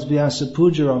Prabhupada's Vyasa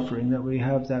Puja offering, that we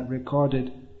have that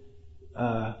recorded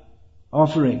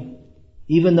offering,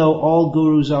 even though all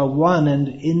gurus are one, and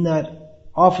in that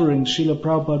offering Srila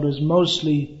Prabhupada was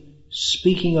mostly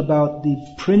speaking about the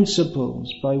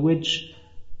principles by which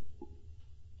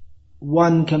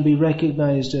one can be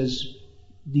recognized as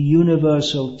the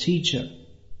universal teacher.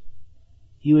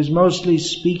 He was mostly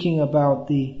speaking about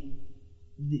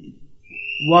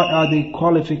what are the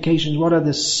qualifications, what are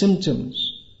the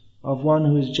symptoms of one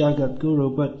who is Jagat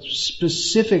Guru, but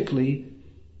specifically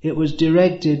it was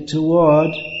directed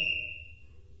toward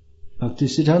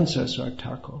Bhaktisiddhanta Saraswati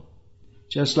Thakur.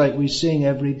 Just like we sing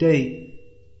every day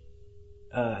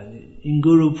in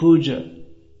Guru Puja,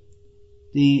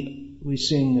 we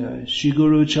sing Shri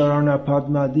Guru Charana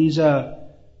Padma. These are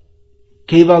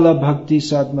Kevala Bhakti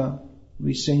Sadma.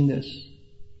 We sing this.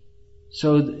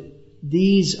 So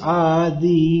these are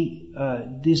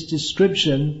this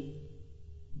description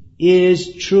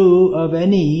is true of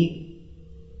any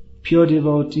pure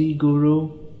devotee,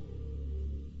 guru.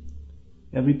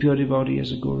 Every pure devotee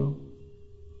is a guru,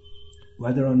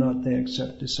 whether or not they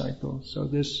accept disciples. So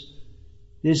this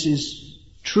is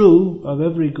true of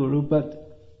every guru,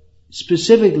 but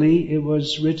specifically it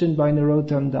was written by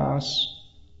Narottam Das,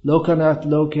 Lokanath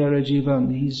Lokera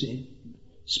Jivan. He's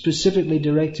specifically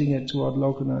directing it toward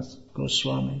Lokanath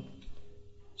Goswami.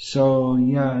 So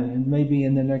and maybe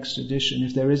in the next edition,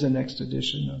 if there is a next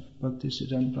edition of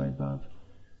Bhaktisiddhanta Vaibhava,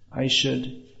 I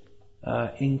should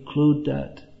include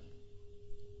that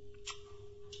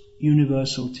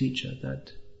universal teacher,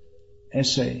 that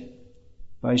essay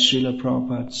by Srila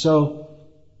Prabhupada. So,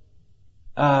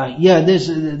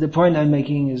 the point I'm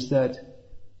making is that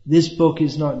this book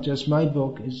is not just my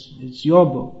book, it's your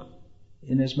book,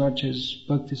 inasmuch as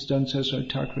Bhaktisiddhanta Saraswati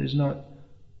Thakur is not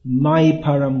my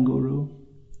Param Guru,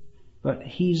 but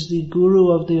he's the Guru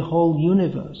of the whole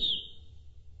universe.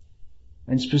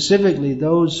 And specifically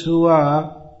those who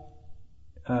are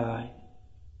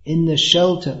in the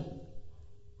shelter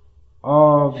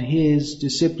of his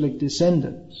disciplic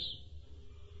descendants.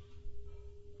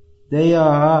 They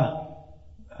are,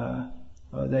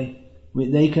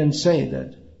 they can say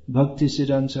that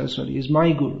Bhaktisiddhanta Saraswati is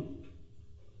my Guru.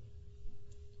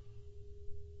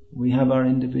 We have our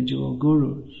individual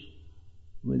gurus.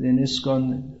 Within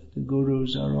ISKCON, the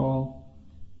gurus are all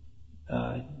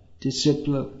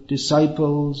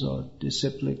disciples or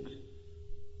disciplic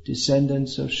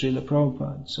descendants of Srila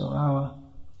Prabhupada. So our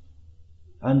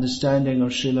understanding of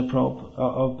Srila Prabhupada,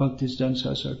 of Bhaktisiddhanta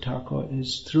Saraswati Thakur,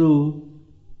 is through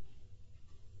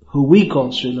who we call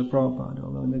Srila Prabhupada,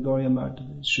 although in the Gauriya Math,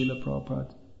 Srila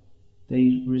Prabhupada,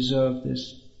 they reserve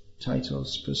this title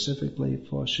specifically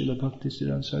for Srila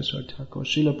Bhaktisiddhanta Saraswati Thakur.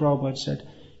 Srila Prabhupada said,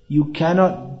 "You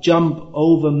cannot jump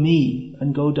over me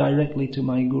and go directly to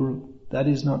my Guru. That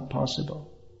is not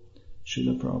possible,"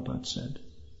 Srila Prabhupada said.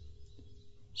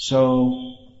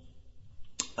 So,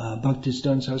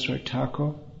 Bhaktisiddhanta Saraswati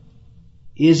Thakur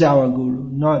is our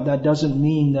Guru. That doesn't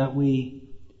mean that we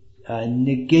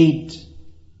negate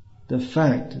the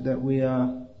fact that we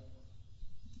are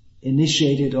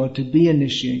initiated or to be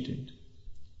initiated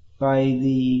by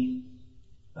the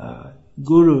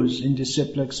gurus in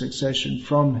disciplic succession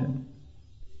from him.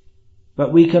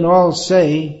 But we can all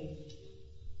say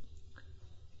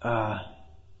that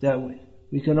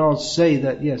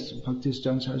yes,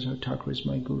 Bhaktisiddhanta Saraswati Thakur is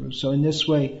my Guru. So in this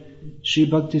way, Sri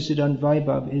Bhaktisiddhanta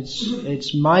Vaibhava,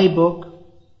 it's my book,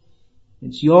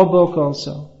 it's your book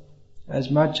also, as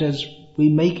much as we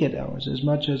make it ours, as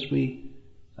much as we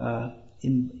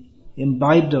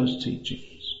imbibe those teachings.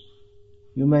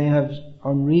 You may have,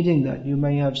 on reading that, you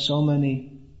may have so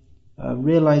many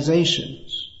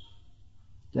realizations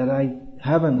that I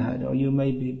haven't had, or you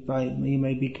may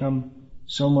become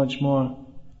so much more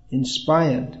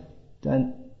inspired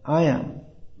than I am.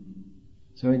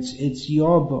 So it's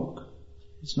your book.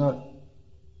 It's not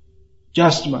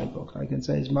just my book. I can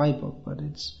say it's my book, but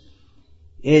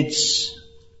it's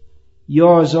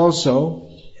yours also,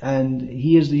 and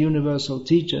he is the universal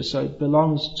teacher, so it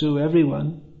belongs to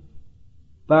everyone.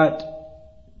 But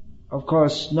of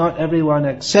course, not everyone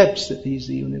accepts that he's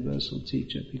the universal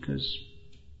teacher, because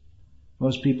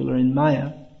most people are in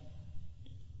Maya.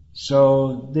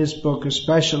 So this book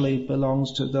especially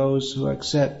belongs to those who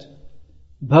accept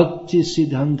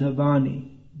Bhaktisiddhanta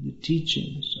Vani, the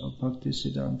teachings of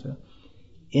Bhaktisiddhanta,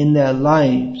 in their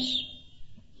lives.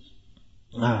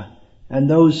 And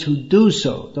those who do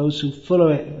so, those who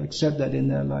fully accept that in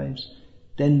their lives,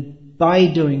 then by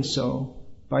doing so,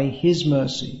 by His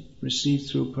mercy, received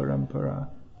through parampara,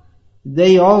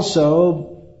 they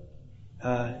also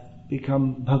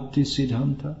become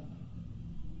Bhaktisiddhanta,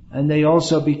 and they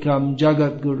also become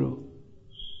Jagat Guru,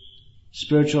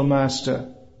 spiritual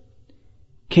master,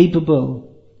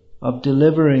 capable of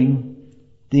delivering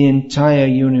the entire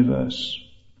universe.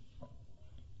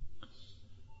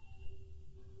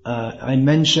 I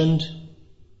mentioned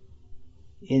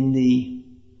in the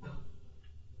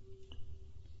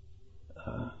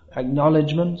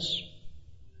acknowledgements,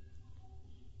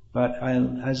 but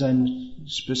as I'm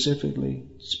specifically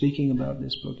speaking about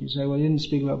this book, you say, well, you didn't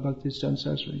speak about Bhaktisiddhanta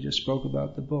Saraswati, you just spoke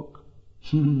about the book.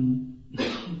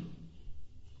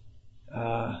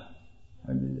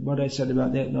 What I said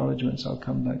about the acknowledgements, I'll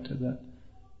come back to that.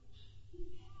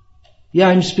 Yeah,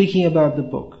 I'm speaking about the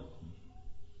book.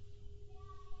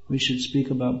 We should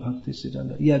speak about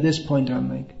Bhaktisiddhanta. Yeah, this point I'll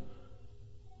make.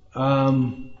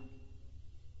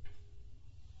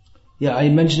 Yeah, I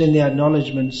mentioned in the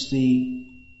acknowledgements the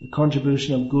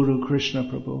contribution of Guru Krishna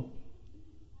Prabhu.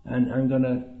 And I'm going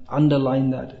to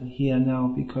underline that here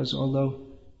now, because although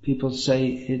people say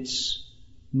it's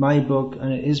my book,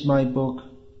 and it is my book,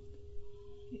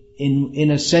 in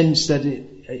a sense that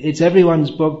it's everyone's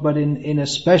book, but in a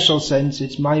special sense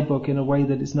it's my book in a way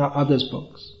that it's not others'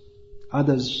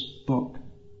 book.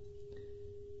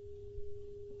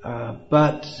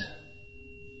 But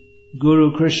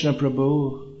Guru Krishna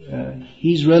Prabhu,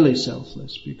 he's really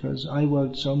selfless, because I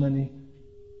worked so many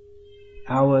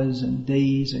hours and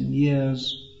days and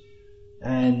years,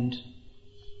 and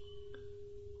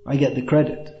I get the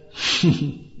credit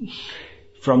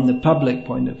from the public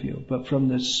point of view, but from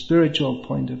the spiritual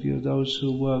point of view, those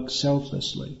who work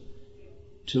selflessly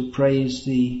to praise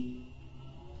the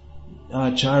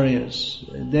acharyas,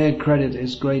 their credit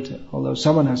is greater, although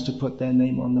someone has to put their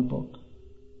name on the book.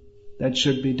 That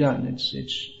should be done. It's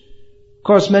of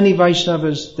course, many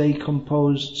Vaishnavas, they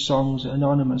composed songs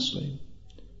anonymously.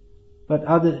 But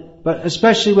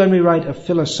especially when we write a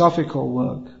philosophical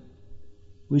work,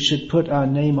 we should put our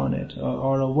name on it,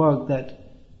 or a work that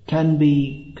can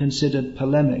be considered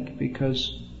polemic,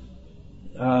 because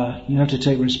you have to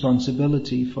take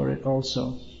responsibility for it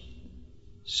also.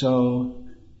 So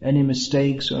any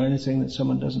mistakes or anything that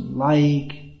someone doesn't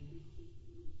like,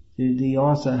 the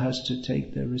author has to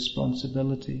take the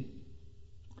responsibility.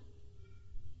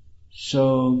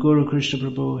 So Guru Krishna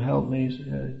Prabhu helped me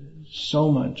so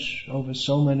much over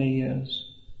so many years,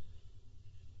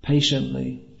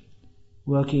 patiently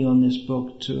working on this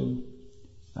book to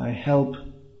help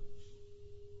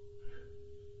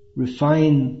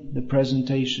refine the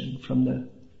presentation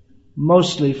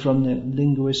mostly from the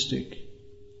linguistic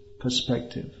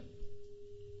perspective.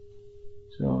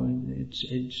 So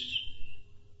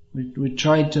we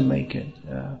tried to make it,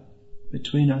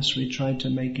 between us we tried to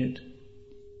make it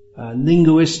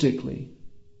linguistically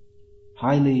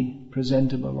highly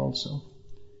presentable also.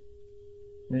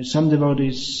 Some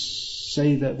devotees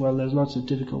say that, well, there's lots of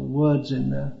difficult words in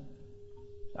there.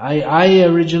 I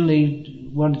originally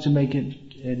wanted to make it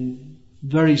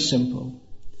very simple,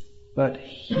 but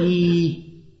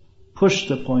he pushed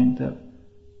the point that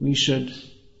we should,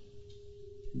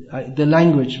 the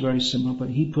language very simple, but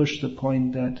he pushed the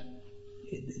point that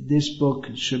this book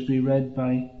should be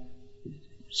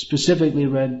specifically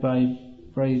read by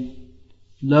very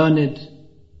learned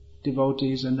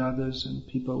devotees and others, and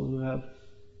people who have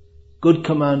good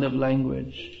command of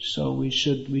language. So we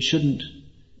shouldn't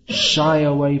shy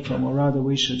away from, or rather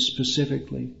we should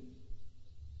specifically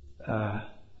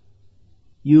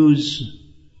use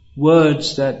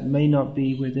words that may not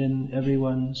be within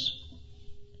everyone's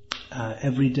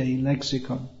everyday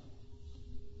lexicon.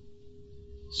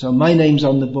 So my name's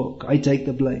on the book, I take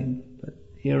the blame, but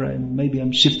here maybe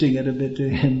I'm shifting it a bit to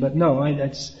him, but no, I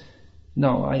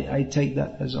take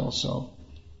that as also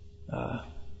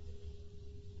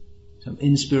some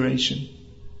inspiration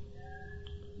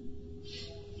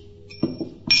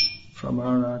from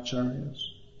our acharyas.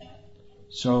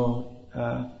 So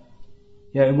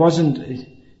it wasn't,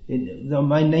 though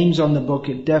my name's on the book,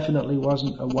 it definitely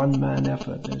wasn't a one-man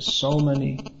effort. There's so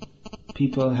many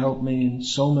people helped me in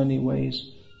so many ways.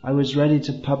 I was ready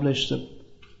to publish the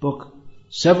book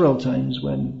several times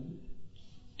when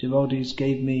devotees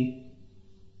gave me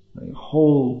a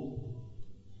whole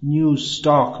new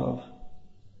stock of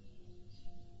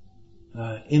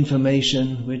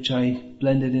information which I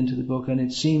blended into the book, and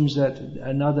it seems that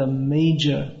another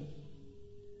major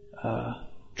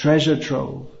treasure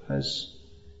trove has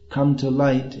come to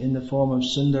light in the form of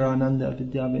Sundarananda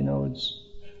Vidyavinod's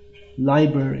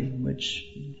library, which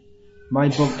my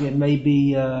book, it may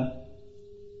be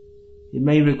It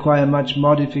may require much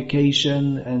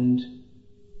modification and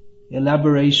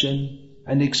elaboration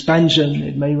and expansion.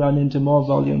 It may run into more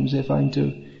volumes if I'm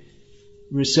to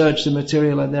research the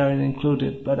material and therein include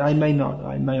it. But I may not.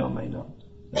 I may or may not.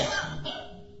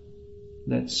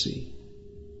 Let's see.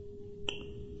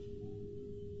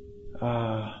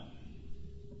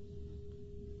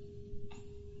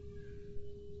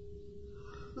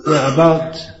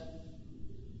 About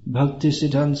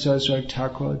Bhaktisiddhanta Saraswati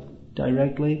Thakur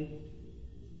directly.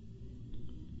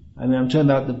 I mean, I'm talking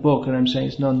about the book and I'm saying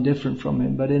it's non-different from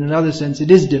him, but in another sense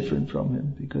it is different from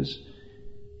him, because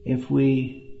if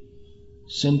we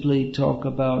simply talk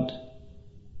about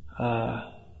the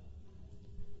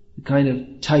kind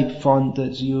of type font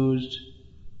that's used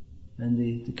and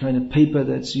the kind of paper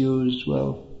that's used,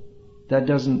 well, that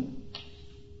doesn't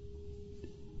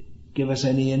give us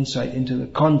any insight into the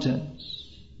contents.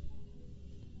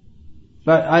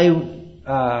 But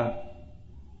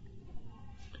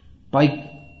by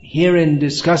herein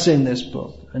discussing this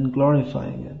book and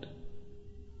glorifying it,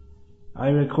 I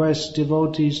request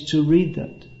devotees to read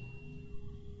that,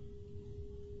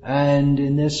 and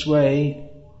in this way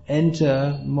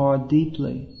enter more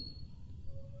deeply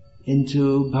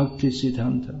into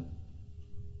Bhaktisiddhanta.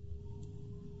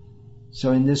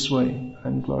 So in this way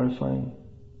I'm glorifying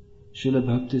Srila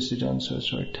Bhaktisiddhanta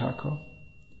Saraswati Thakur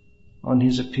on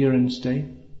his appearance day.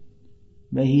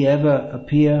 May he ever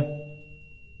appear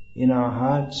in our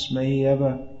hearts. May he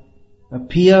ever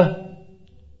appear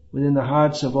within the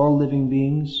hearts of all living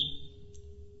beings,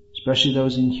 especially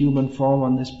those in human form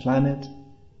on this planet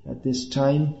at this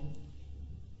time.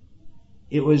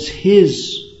 It was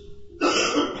his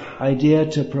idea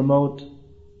to promote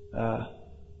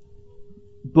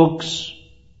books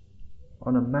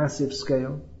on a massive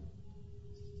scale.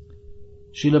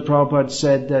 Srila Prabhupada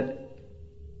said that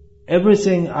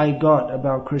everything I got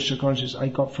about Krishna consciousness I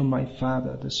got from my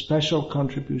father. The special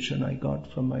contribution I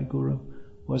got from my guru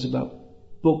was about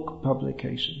book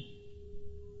publication.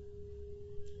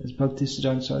 As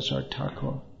Bhaktisiddhanta Saraswati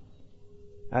Thakur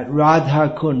at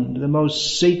Radha Kund, the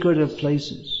most sacred of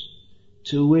places,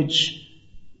 to which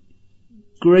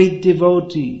great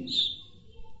devotees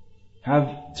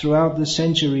have throughout the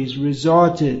centuries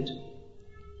resorted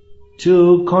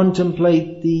to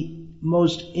contemplate the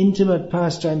most intimate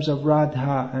pastimes of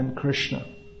Radha and Krishna.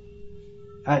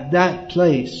 At that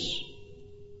place,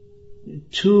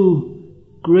 two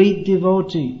great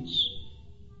devotees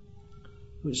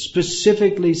were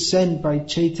specifically sent by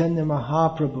Chaitanya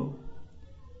Mahaprabhu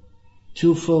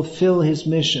to fulfill his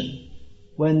mission.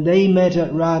 When they met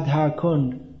at Radha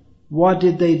Kund, what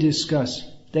did they discuss?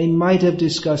 They might have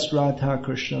discussed Radha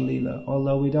Krishna Leela,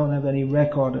 although we don't have any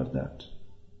record of that.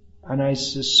 And I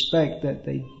suspect that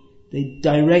they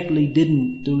directly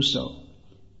didn't do so.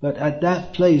 But at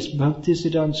that place,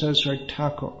 Bhaktisiddhanta Saraswati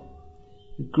Thakur,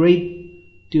 the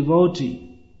great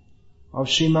devotee of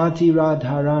Srimati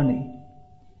Radharani,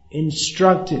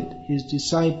 instructed his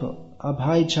disciple,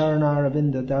 Abhay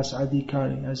Charana Das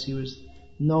Adhikari, as he was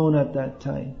known at that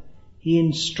time. He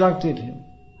instructed him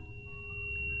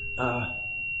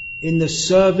in the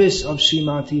service of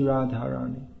Srimati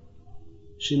Radharani.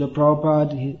 Srila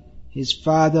Prabhupada, his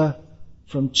father,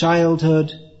 from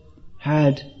childhood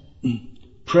had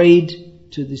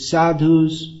prayed to the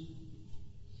sadhus,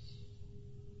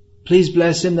 please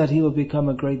bless him that he will become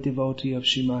a great devotee of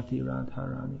Srimati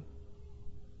Radharani.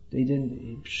 They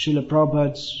didn't. Srila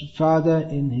Prabhupada's father,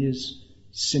 in his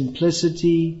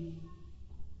simplicity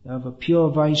of a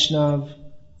pure Vaishnav,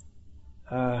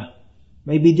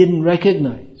 maybe didn't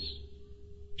recognize,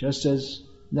 just as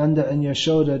Nanda and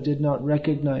Yashoda did not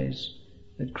recognize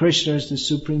that Krishna is the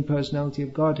Supreme Personality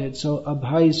of Godhead, so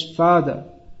Abhay's father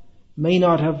may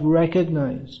not have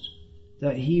recognized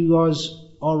that he was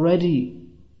already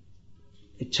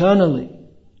eternally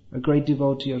a great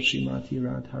devotee of Srimati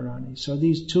Radharani. So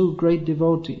these two great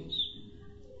devotees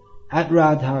at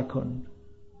Radha Kund.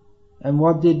 And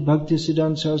what did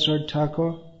Bhaktisiddhanta Saraswati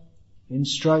Thakur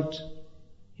instruct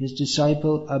his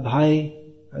disciple Abhay,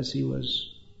 as he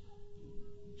was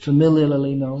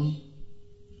familiarly known?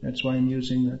 That's why I'm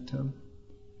using that term.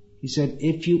 He said,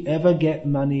 if you ever get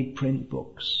money, print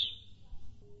books.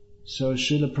 So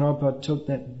Srila Prabhupada took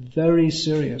that very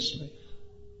seriously,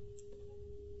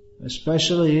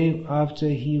 especially after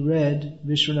he read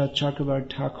Vishwanath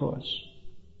Chakravarti Thakur's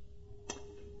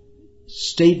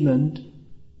statement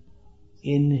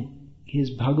in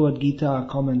his Bhagavad Gita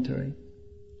commentary,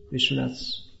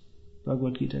 Vishwanath's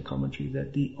Bhagavad Gita commentary,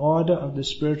 that the order of the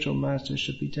spiritual master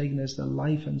should be taken as the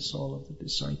life and soul of the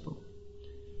disciple.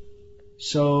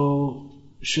 So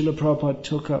Srila Prabhupada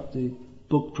took up the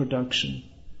book production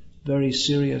very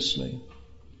seriously.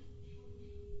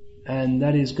 And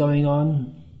that is going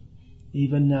on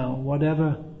even now.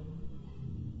 Whatever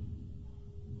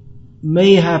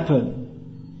may happen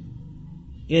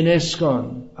in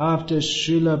ISKCON after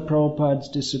Srila Prabhupada's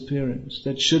disappearance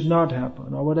that should not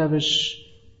happen, or whatever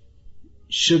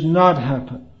should not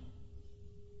happen,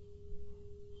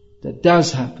 that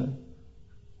does happen,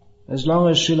 as long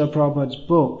as Srila Prabhupada's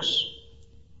books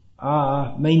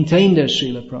are maintained as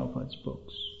Srila Prabhupada's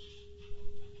books,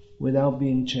 without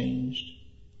being changed,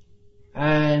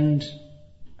 and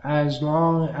as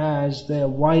long as they're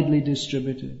widely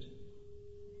distributed,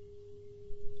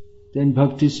 then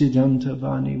Bhaktisiddhanta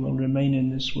Vani will remain in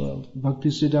this world.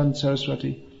 Bhaktisiddhanta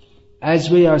Saraswati, as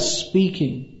we are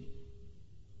speaking,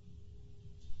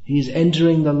 he's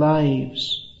entering the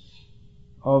lives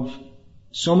of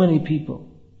so many people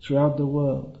throughout the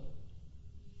world.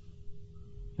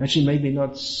 Actually, maybe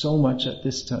not so much at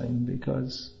this time,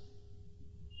 because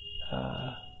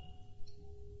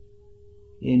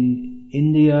in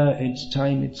India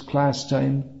it's class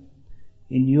time.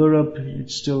 In Europe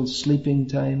it's still sleeping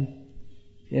time.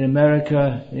 In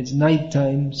America it's night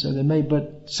time, so there may,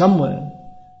 but somewhere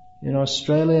in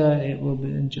Australia it will be,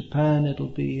 in Japan it'll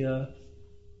be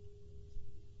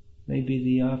maybe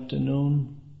the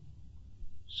afternoon.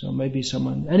 So maybe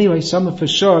someone, anyway, for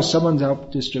sure someone's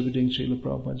out distributing Srila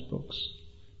Prabhupada's books.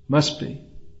 Must be.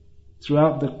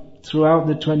 Throughout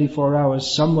the 24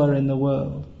 hours, somewhere in the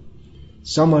world,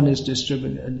 someone is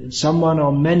distributing, someone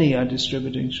or many are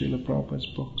distributing Srila Prabhupada's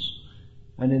books.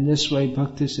 And in this way,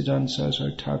 Bhaktisiddhanta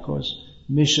Saraswati Thakur's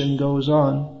mission goes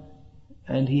on,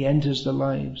 and he enters the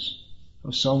lives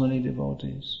of so many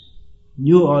devotees.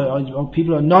 Or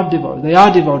people are not devotees. They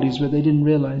are devotees, but they didn't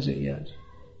realize it yet.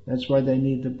 That's why they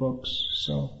need the books.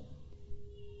 So,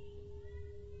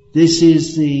 this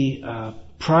is the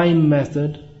prime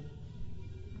method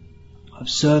of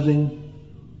serving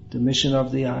the mission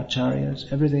of the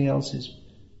acharyas. Everything else is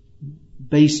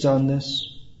based on this.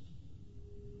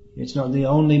 It's not the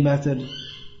only method,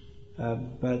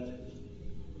 but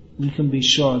we can be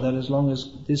sure that as long as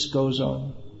this goes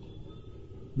on,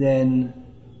 then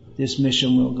this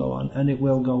mission will go on, and it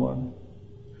will go on.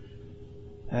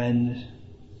 And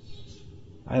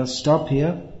I'll stop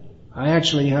here. I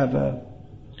actually have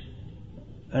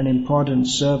an important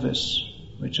service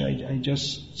which I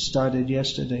just started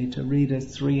yesterday, to read a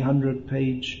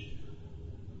 300-page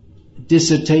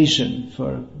dissertation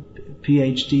for a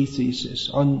PhD thesis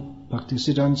on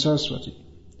Bhaktisiddhanta Saraswati,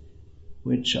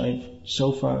 which I've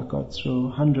so far got through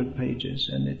 100 pages,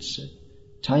 and it's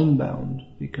time-bound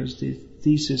because the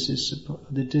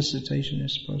dissertation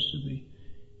is supposed to be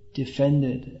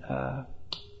defended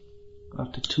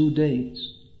after 2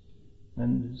 days,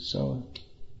 and so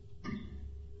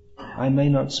I may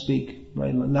not speak.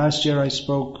 Last year I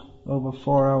spoke over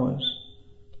 4 hours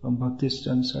on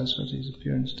Bhaktisiddhanta Saraswati's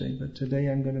appearance day, but today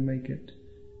I'm going to make it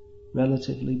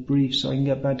relatively brief so I can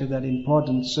get back to that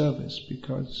important service,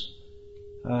 because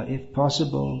if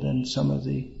possible, then some of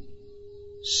the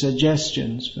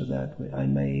suggestions for that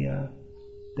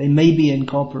they may be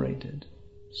incorporated.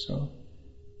 So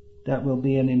that will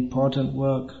be an important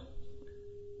work,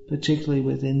 particularly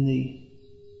within the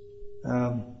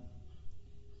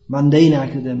mundane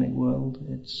academic world.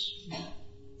 It's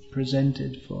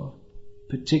presented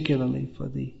particularly for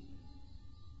the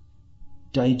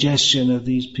digestion of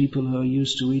these people who are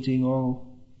used to eating all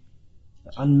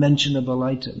unmentionable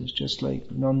items, just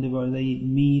like non-devotees. They eat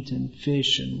meat and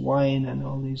fish and wine and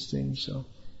all these things. So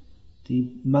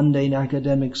the mundane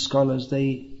academic scholars,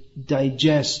 they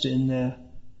digest in their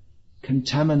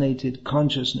contaminated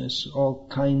consciousness all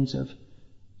kinds of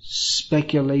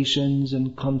speculations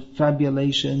and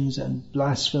confabulations and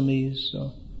blasphemies.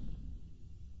 So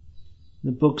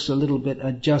the book's a little bit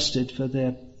adjusted for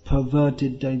their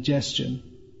perverted digestion.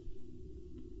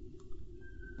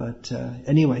 But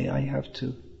anyway, I have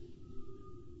to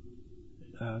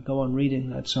go on reading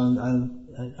that song.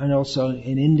 And also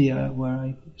in India, where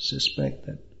I suspect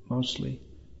that mostly,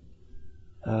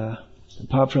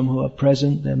 apart from who are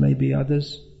present, there may be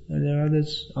others. Are there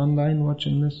others online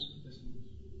watching this?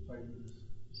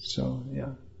 So,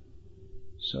 yeah.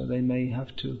 So they may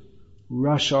have to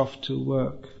rush off to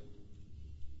work.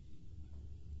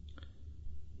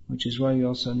 Which is why we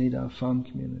also need our farm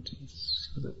communities,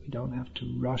 so that we don't have to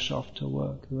rush off to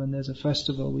work. When there's a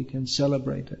festival, we can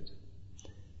celebrate it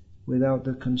without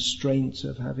the constraints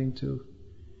of having to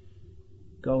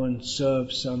go and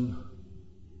serve some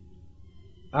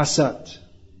asat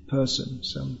person,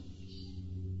 some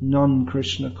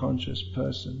non-Krishna conscious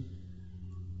person.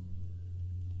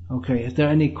 Okay, if there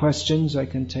are any questions, I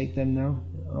can take them now.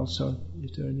 Also,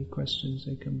 if there are any questions,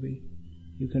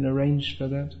 you can arrange for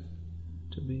that.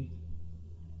 to be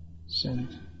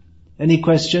sent. Any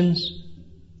questions?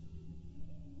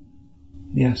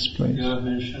 Yes, please. You have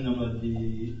mentioned about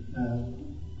the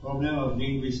problem of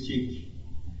linguistic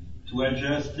to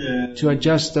adjust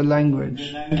the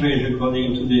language. The language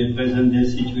according to the present day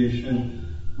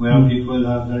situation, where people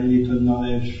have very little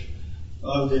knowledge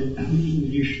of the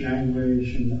English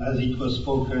language and as it was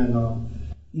spoken.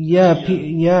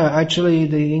 Actually,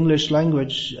 the English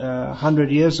language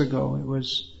 100 years ago, it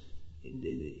was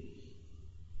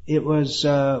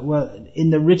in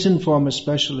the written form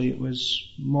especially, it was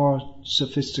more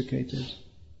sophisticated.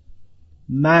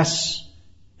 Mass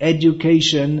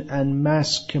education and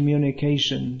mass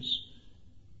communications.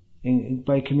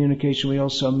 By communication we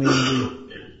also mean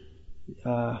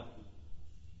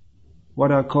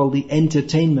what are called the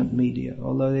entertainment media,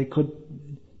 although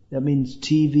that means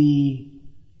TV,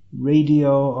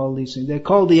 radio, all these things. They're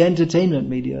called the entertainment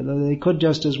media, though they could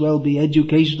just as well be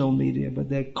educational media,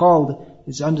 but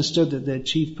it's understood that their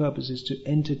chief purpose is to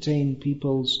entertain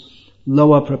people's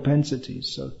lower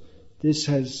propensities. So this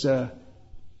has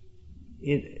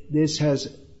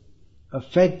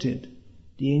affected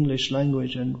the English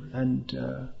language and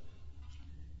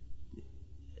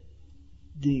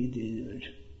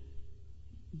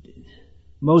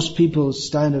most people's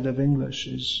standard of English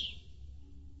is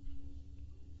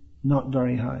not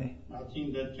very high. I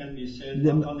think that can be said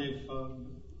not only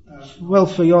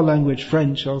for your language,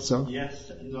 French also.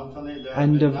 Yes, not only that.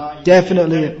 And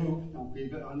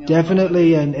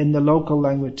definitely in the local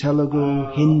language,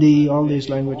 Telugu, Hindi, all these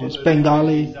languages,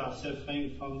 Bengali. Are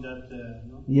suffering from that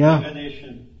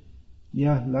degradation.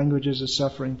 Yeah, languages are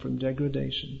suffering from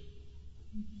degradation.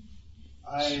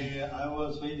 I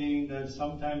was reading that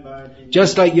sometime back.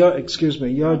 Just like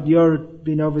you've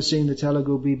been overseeing the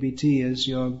Telugu BBT as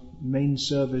your main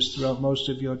service throughout most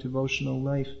of your devotional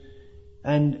life.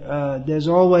 And there's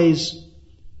always,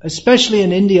 especially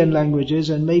in Indian languages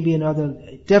and maybe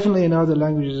definitely in other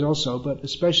languages also, but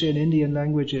especially in Indian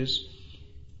languages,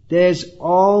 there's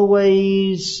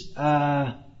always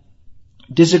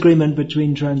disagreement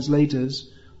between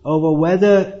translators over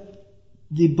whether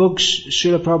the books,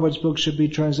 Srila Prabhupada's books, should be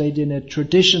translated in a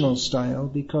traditional style,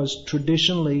 because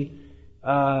traditionally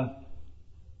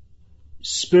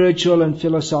spiritual and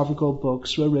philosophical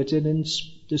books were written in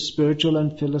the spiritual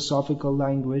and philosophical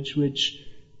language which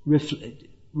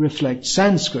reflects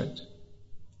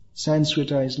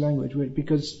Sanskritized language,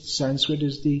 because Sanskrit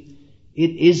is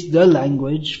the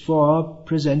language for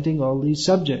presenting all these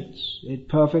subjects. It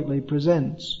perfectly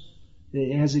presents.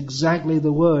 It has exactly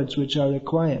the words which are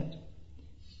required.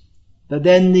 But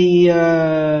then the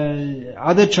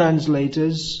other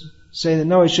translators say that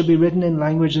no, it should be written in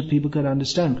language that people could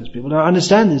understand, because people don't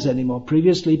understand this anymore.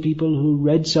 Previously, people who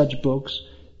read such books,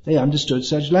 they understood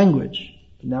such language.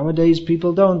 But nowadays,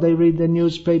 people don't. They read the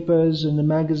newspapers and the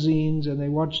magazines and they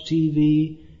watch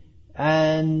TV,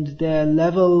 and their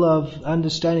level of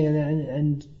understanding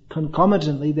and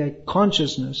concomitantly their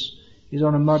consciousness is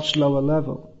on a much lower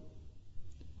level.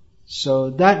 So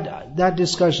that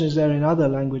discussion is there in other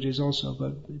languages also,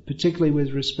 but particularly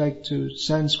with respect to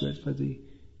Sanskrit for the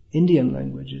Indian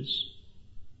languages.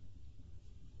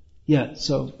 Yeah,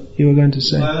 so you were going to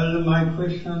say? Well, my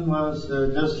question was,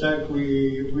 just like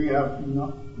we have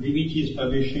devotees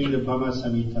publishing the Brahma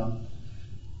Samhita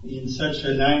in such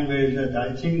a language that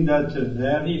I think that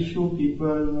very few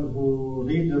people who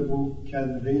read the book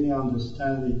can really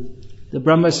understand it. The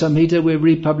Brahma Samhita, we're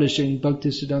republishing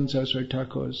Bhaktisiddhanta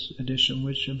Thakur's edition,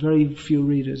 which very few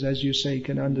readers, as you say,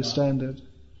 can understand it.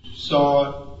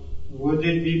 So, would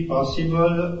it be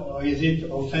possible, or is it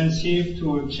offensive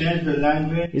to change the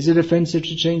language? Is it offensive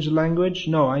to change the language?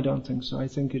 No, I don't think so. I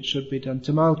think it should be done.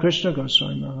 Tamal Krishna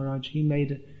Goswami Maharaj, he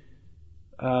made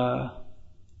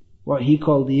what he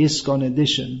called the ISKCON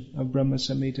edition of Brahma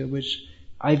Samhita, which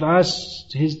I've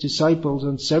asked his disciples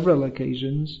on several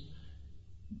occasions,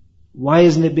 why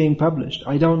isn't it being published?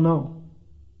 I don't know.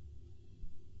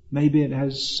 Maybe it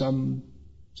has some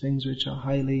things which are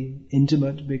highly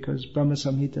intimate, because Brahma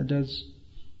Samhita does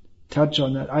touch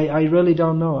on that. I really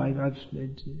don't know.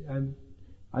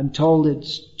 I'm told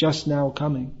it's just now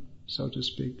coming, so to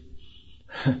speak.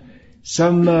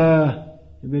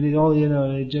 But it all,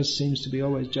 it just seems to be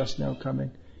always just now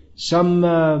coming. Some,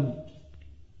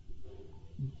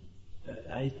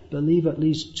 I believe at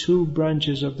least 2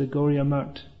 branches of the Gauriya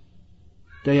Math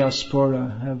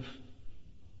diaspora have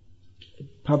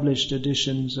published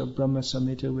editions of Brahma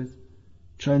Samhita with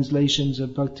translations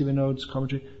of Bhaktivinoda's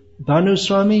commentary. Bhanu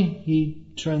Swami, he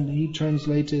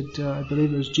translated, I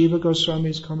believe it was Jiva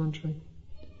Goswami's commentary.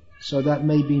 So that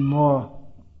may be more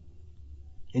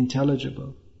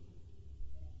intelligible.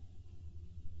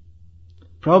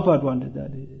 Prabhupada wanted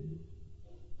that.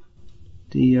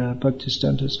 The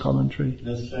Bhaktisiddhanta's commentary.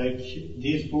 Just like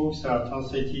these books are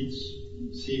translated,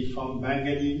 see, from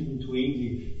Bengali into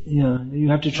English. Yeah, you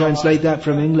have to translate that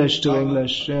from English to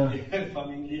English. Yeah.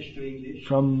 From English to English.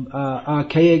 From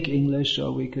archaic English,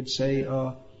 or we could say,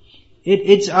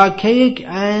 it's archaic,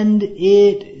 and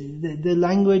the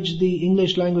language, the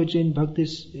English language in Brahma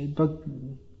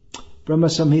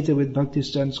Samhita with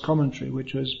Bhaktisiddhanta's commentary,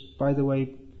 which was, by the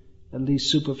way, at least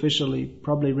superficially,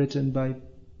 probably written by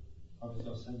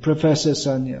Professor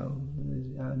Sanyal,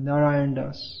 Narayan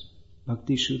Das,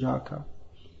 Bhakti Sudhaka.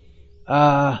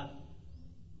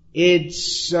 It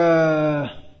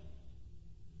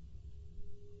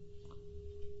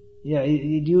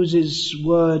uses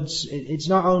words. It's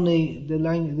not only the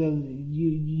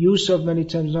use of many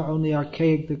terms, not only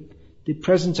archaic. The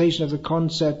presentation of the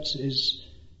concepts is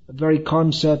very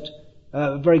complex,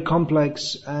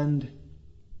 and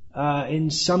in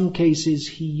some cases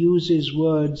he uses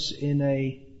words in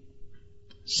a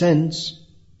sense,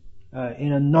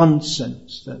 in a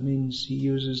nonsense. That means he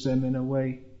uses them in a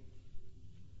way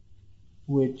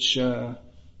which no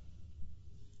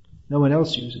one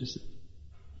else uses them.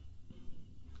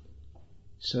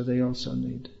 So they also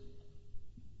need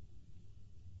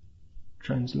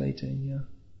translating,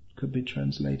 Could be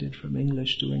translated from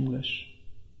English to English.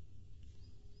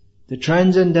 The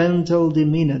transcendental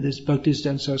demeanor, this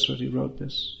Bhaktisiddhanta Saraswati wrote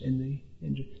this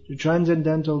the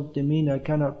transcendental demeanor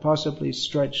cannot possibly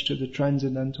stretch to the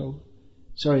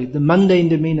the mundane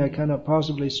demeanor cannot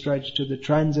possibly stretch to the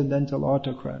transcendental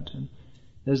autocrat. And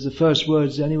there's the first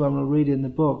words anyone will read in the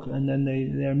book, and then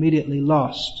they're immediately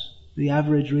lost. The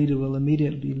average reader will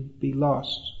immediately be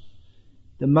lost.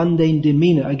 The mundane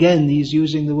demeanor, again, he's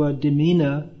using the word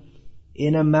demeanor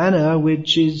in a manner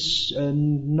which is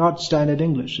not standard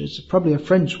English. It's probably a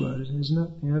French word, isn't it?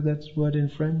 You have that word in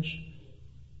French?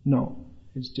 No.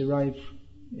 It's derived...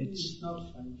 It's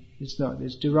not French. It's not.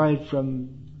 It's derived from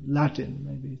Latin,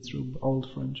 maybe through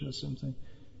Old French or something.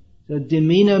 So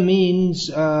demeanor means...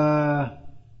 what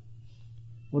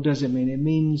does it mean? It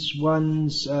means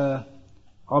one's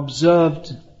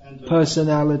observed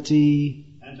personality...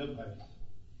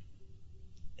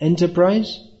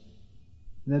 Enterprise?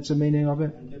 That's the meaning of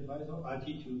it? Enterprise or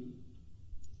attitude.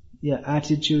 Yeah,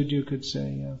 attitude you could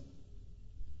say, yeah.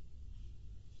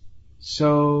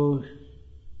 So,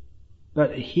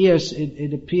 but here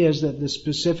it appears that the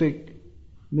specific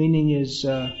meaning is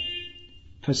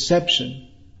perception.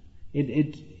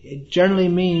 It generally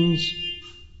means,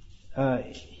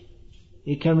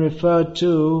 it can refer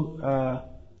to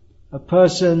a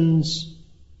person's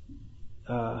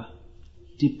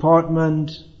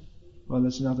deportment. Well,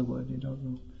 that's another word, you don't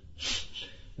know.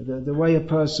 The way a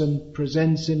person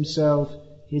presents himself,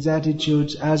 his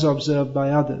attitudes as observed by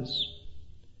others.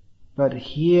 But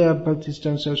here,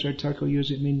 Bhaktisiddhanta Saraswati Thakur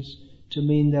uses it to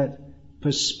mean that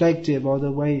perspective, or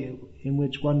the way in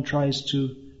which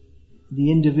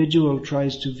the individual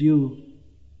tries to view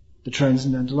the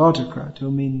transcendental autocrat,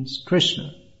 who means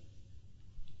Krishna.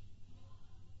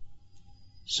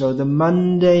 So the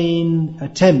mundane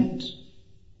attempt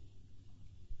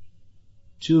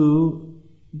to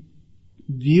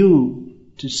view,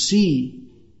 to see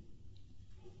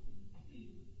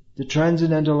the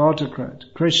transcendental autocrat,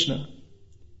 Krishna,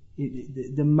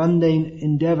 the mundane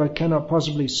endeavor cannot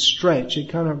possibly stretch, it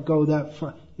cannot go that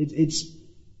far. It's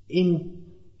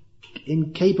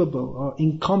incapable or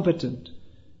incompetent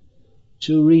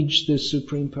to reach the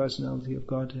Supreme Personality of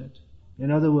Godhead. In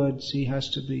other words, he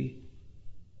has to be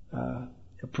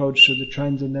approached through the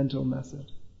transcendental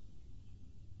method.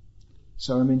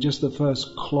 So, just the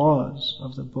first clause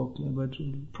of the book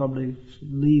would probably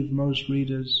leave most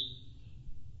readers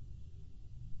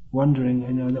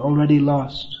wondering, they're already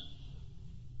lost.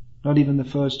 Not even the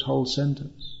first whole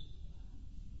sentence.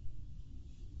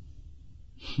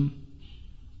 And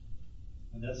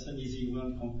that's an easy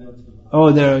one compared to...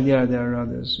 Oh, there are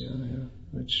others,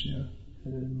 which,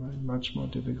 much more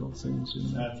difficult things.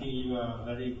 I think you are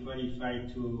very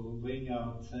qualified to bring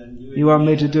out... You want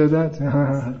me to do that?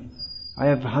 I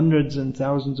have hundreds and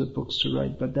thousands of books to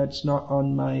write, but that's not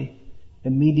on my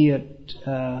immediate,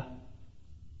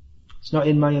 it's not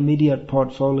in my immediate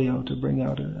portfolio to bring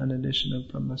out an edition of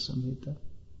Brahma Samhita.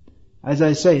 As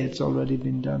I say, it's already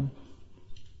been done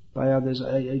by others.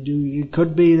 There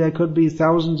could be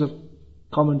thousands of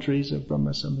commentaries of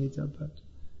Brahma Samhita, but,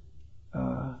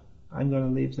 I'm going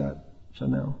to leave that for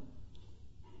now.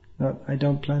 I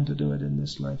don't plan to do it in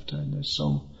this lifetime. There's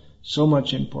so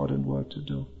much important work to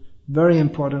do. Very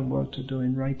important work to do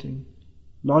in writing.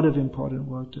 A lot of important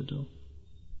work to do.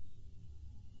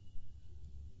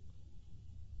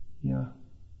 Yeah.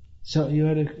 So you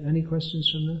had any questions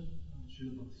from there?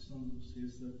 Srila Bhaktisiddhanta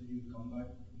says that he will come back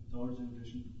in third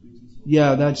generation to preach and so on.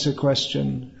 Yeah, that's a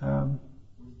question.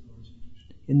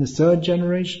 In the third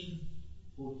generation?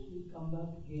 He'll come back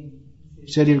again.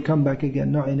 He said he'll come back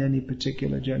again, not in any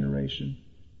particular generation.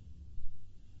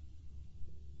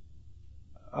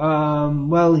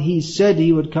 Well, he said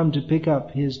he would come to pick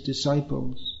up his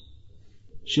disciples,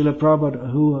 Srila Prabhupada,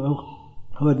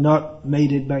 who had not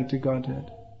made it back to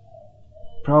Godhead.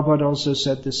 Prabhupada also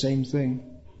said the same thing.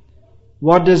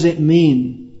 What does it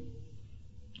mean?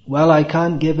 Well, I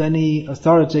can't give any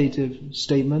authoritative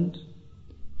statement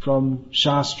from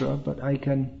Shastra, but I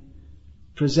can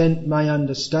present my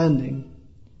understanding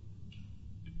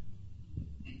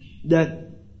that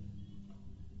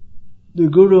the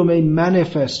Guru may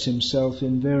manifest himself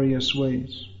in various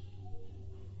ways.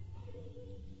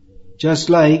 Just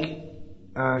like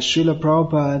Srila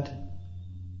Prabhupada,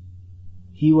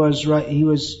 he was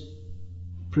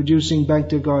producing Back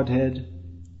to Godhead.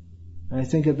 I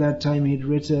think at that time he'd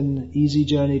written Easy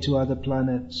Journey to Other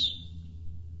Planets.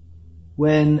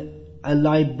 When a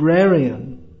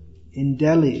librarian in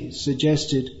Delhi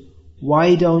suggested,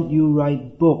 why don't you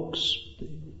write books,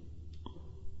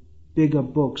 bigger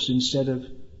books instead of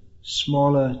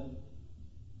smaller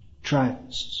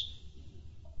tracts?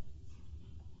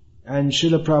 And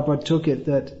Srila Prabhupada took it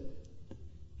that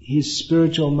his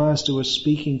spiritual master was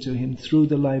speaking to him through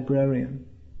the librarian.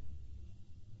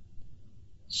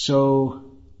 So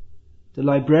the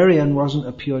librarian wasn't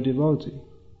a pure devotee.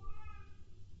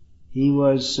 He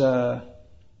was an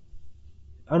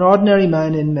ordinary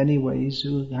man in many ways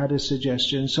who had a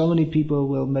suggestion. So many people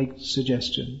will make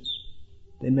suggestions.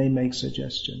 They may make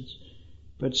suggestions.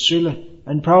 But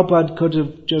Prabhupada could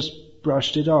have just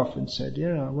brushed it off and said,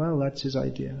 yeah, well, that's his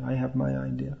idea. I have my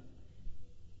idea.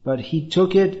 But he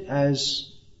took it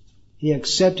he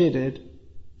accepted it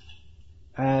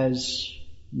as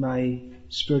my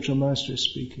spiritual master is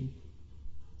speaking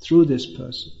through this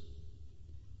person.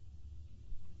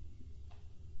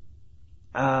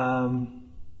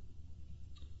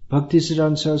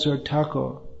 Bhaktisiddhanta Saraswati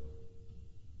Thakur,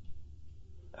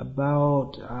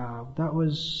 that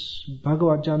was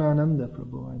Bhagavat Janananda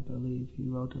Prabhu, I believe, he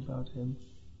wrote about him.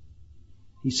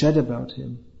 He said about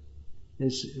him,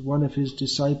 is one of his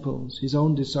disciples, his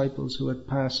own disciples who had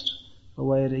passed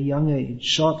away at a young age,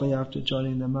 shortly after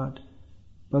joining the Math.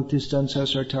 Bhaktisiddhanta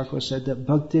Saraswati Thakur said that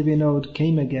Bhakti Vinod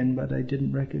came again, but I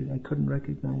couldn't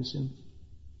recognize him.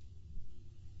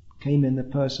 Came in the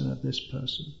person of this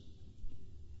person.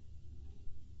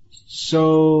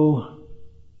 So,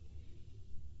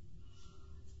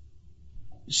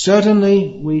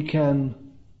 certainly we can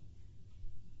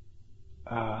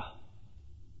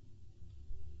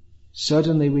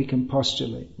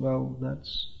postulate. Well,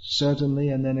 that's certainly,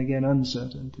 and then again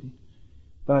uncertainty.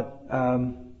 But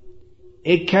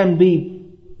it can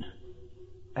be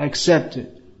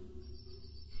accepted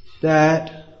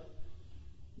that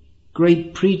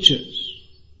great preachers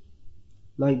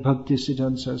like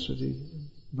Bhaktisiddhanta Saraswati,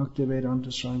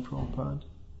 Bhaktivedanta Swami Prabhupada,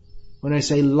 when I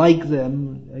say like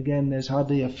them, again, there's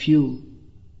hardly a few.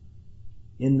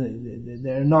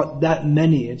 There are not that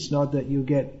many. It's not that you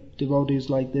get devotees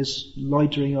like this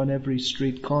loitering on every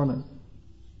street corner.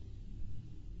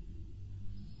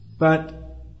 But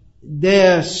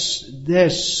their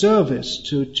service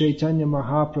to Chaitanya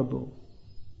Mahaprabhu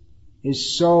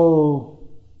is so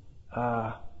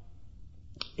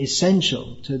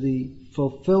essential to the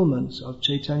fulfillment of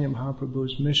Chaitanya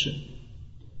Mahaprabhu's mission,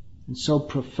 and so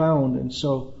profound and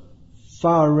so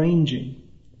far-ranging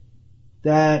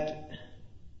that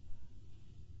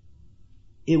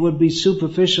it would be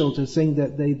superficial to think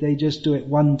that they just do it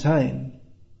one time.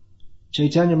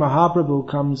 Chaitanya Mahaprabhu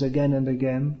comes again and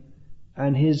again,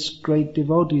 and his great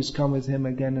devotees come with him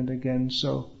again and again.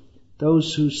 So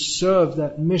those who serve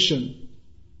that mission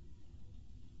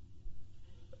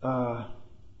of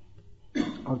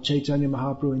Chaitanya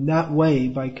Mahaprabhu in that way,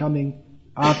 by coming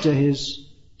after his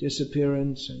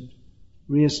disappearance and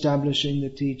re-establishing the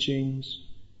teachings,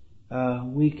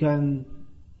 we can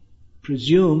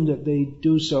presume that they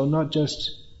do so not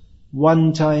just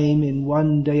one time in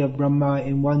one day of Brahma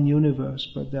in one universe,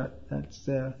 but that's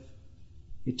their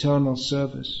eternal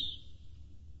service.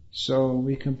 So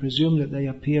we can presume that they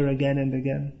appear again and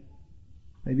again,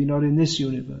 maybe not in this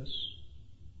universe.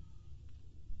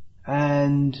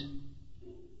 And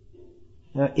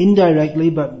indirectly,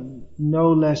 but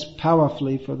no less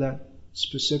powerfully for that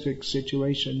specific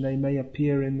situation, they may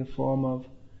appear in the form of,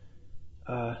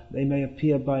 they may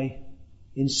appear by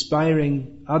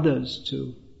inspiring others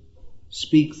to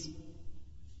speak,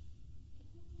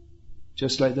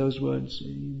 just like those words,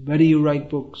 better you write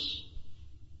books.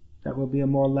 That will be a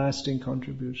more lasting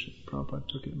contribution. Prabhupada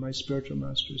took it. My spiritual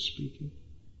master is speaking.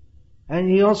 And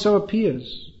he also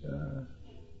appears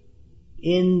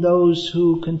in those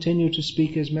who continue to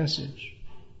speak his message.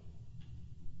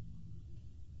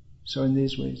 So in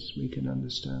these ways we can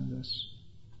understand this.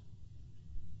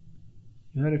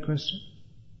 You had a question?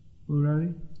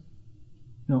 Murari?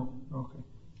 No? Okay.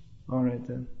 Alright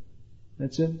then.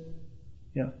 That's it?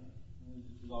 Yeah.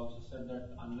 It is also said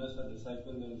that unless a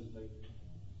disciple is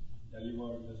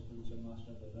delivered, the spiritual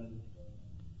master doesn't.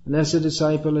 Unless a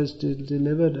disciple is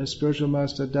delivered, a spiritual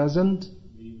master doesn't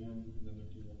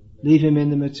Leave him in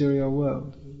the material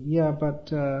world. Yeah,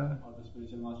 but Or the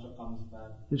spiritual master comes back.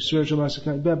 the spiritual master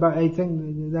comes back. But I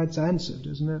think that's answered,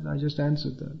 isn't it? I just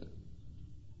answered that.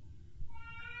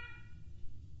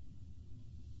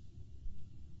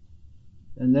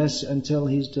 Until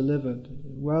he's delivered.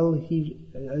 Well,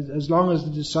 as long as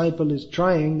the disciple is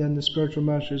trying, then the spiritual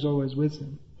master is always with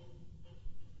him.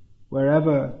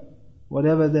 Whatever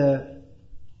the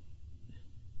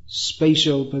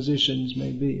spatial positions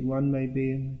may be. One may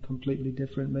be in completely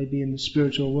different, maybe in the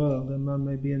spiritual world, and one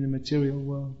may be in the material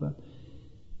world. But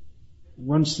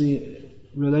once the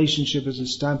relationship is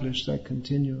established, that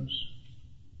continues.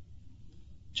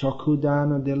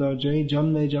 Chakudana Diloje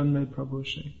Janme Janme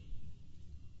Prabhushe,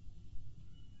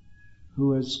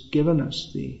 who has given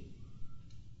us the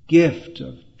gift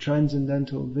of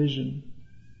transcendental vision.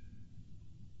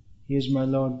 He is my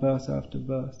Lord birth after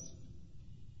birth.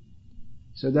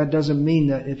 So that doesn't mean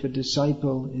that if a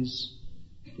disciple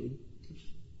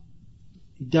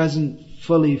doesn't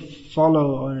fully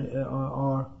follow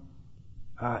or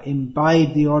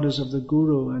imbibe the orders of the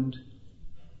Guru and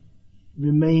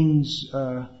remains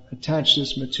attached to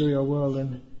this material world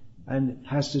and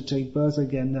has to take birth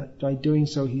again, that by doing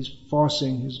so he's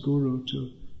forcing his Guru to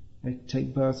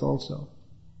take birth also.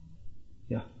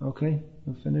 Yeah, okay,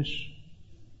 we'll finish.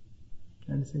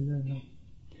 Anything there? No.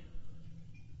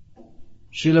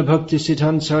 Srila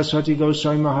Bhaktisiddhanta Vaibhava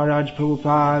Goswami Maharaj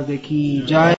Prabhupada ki Jai.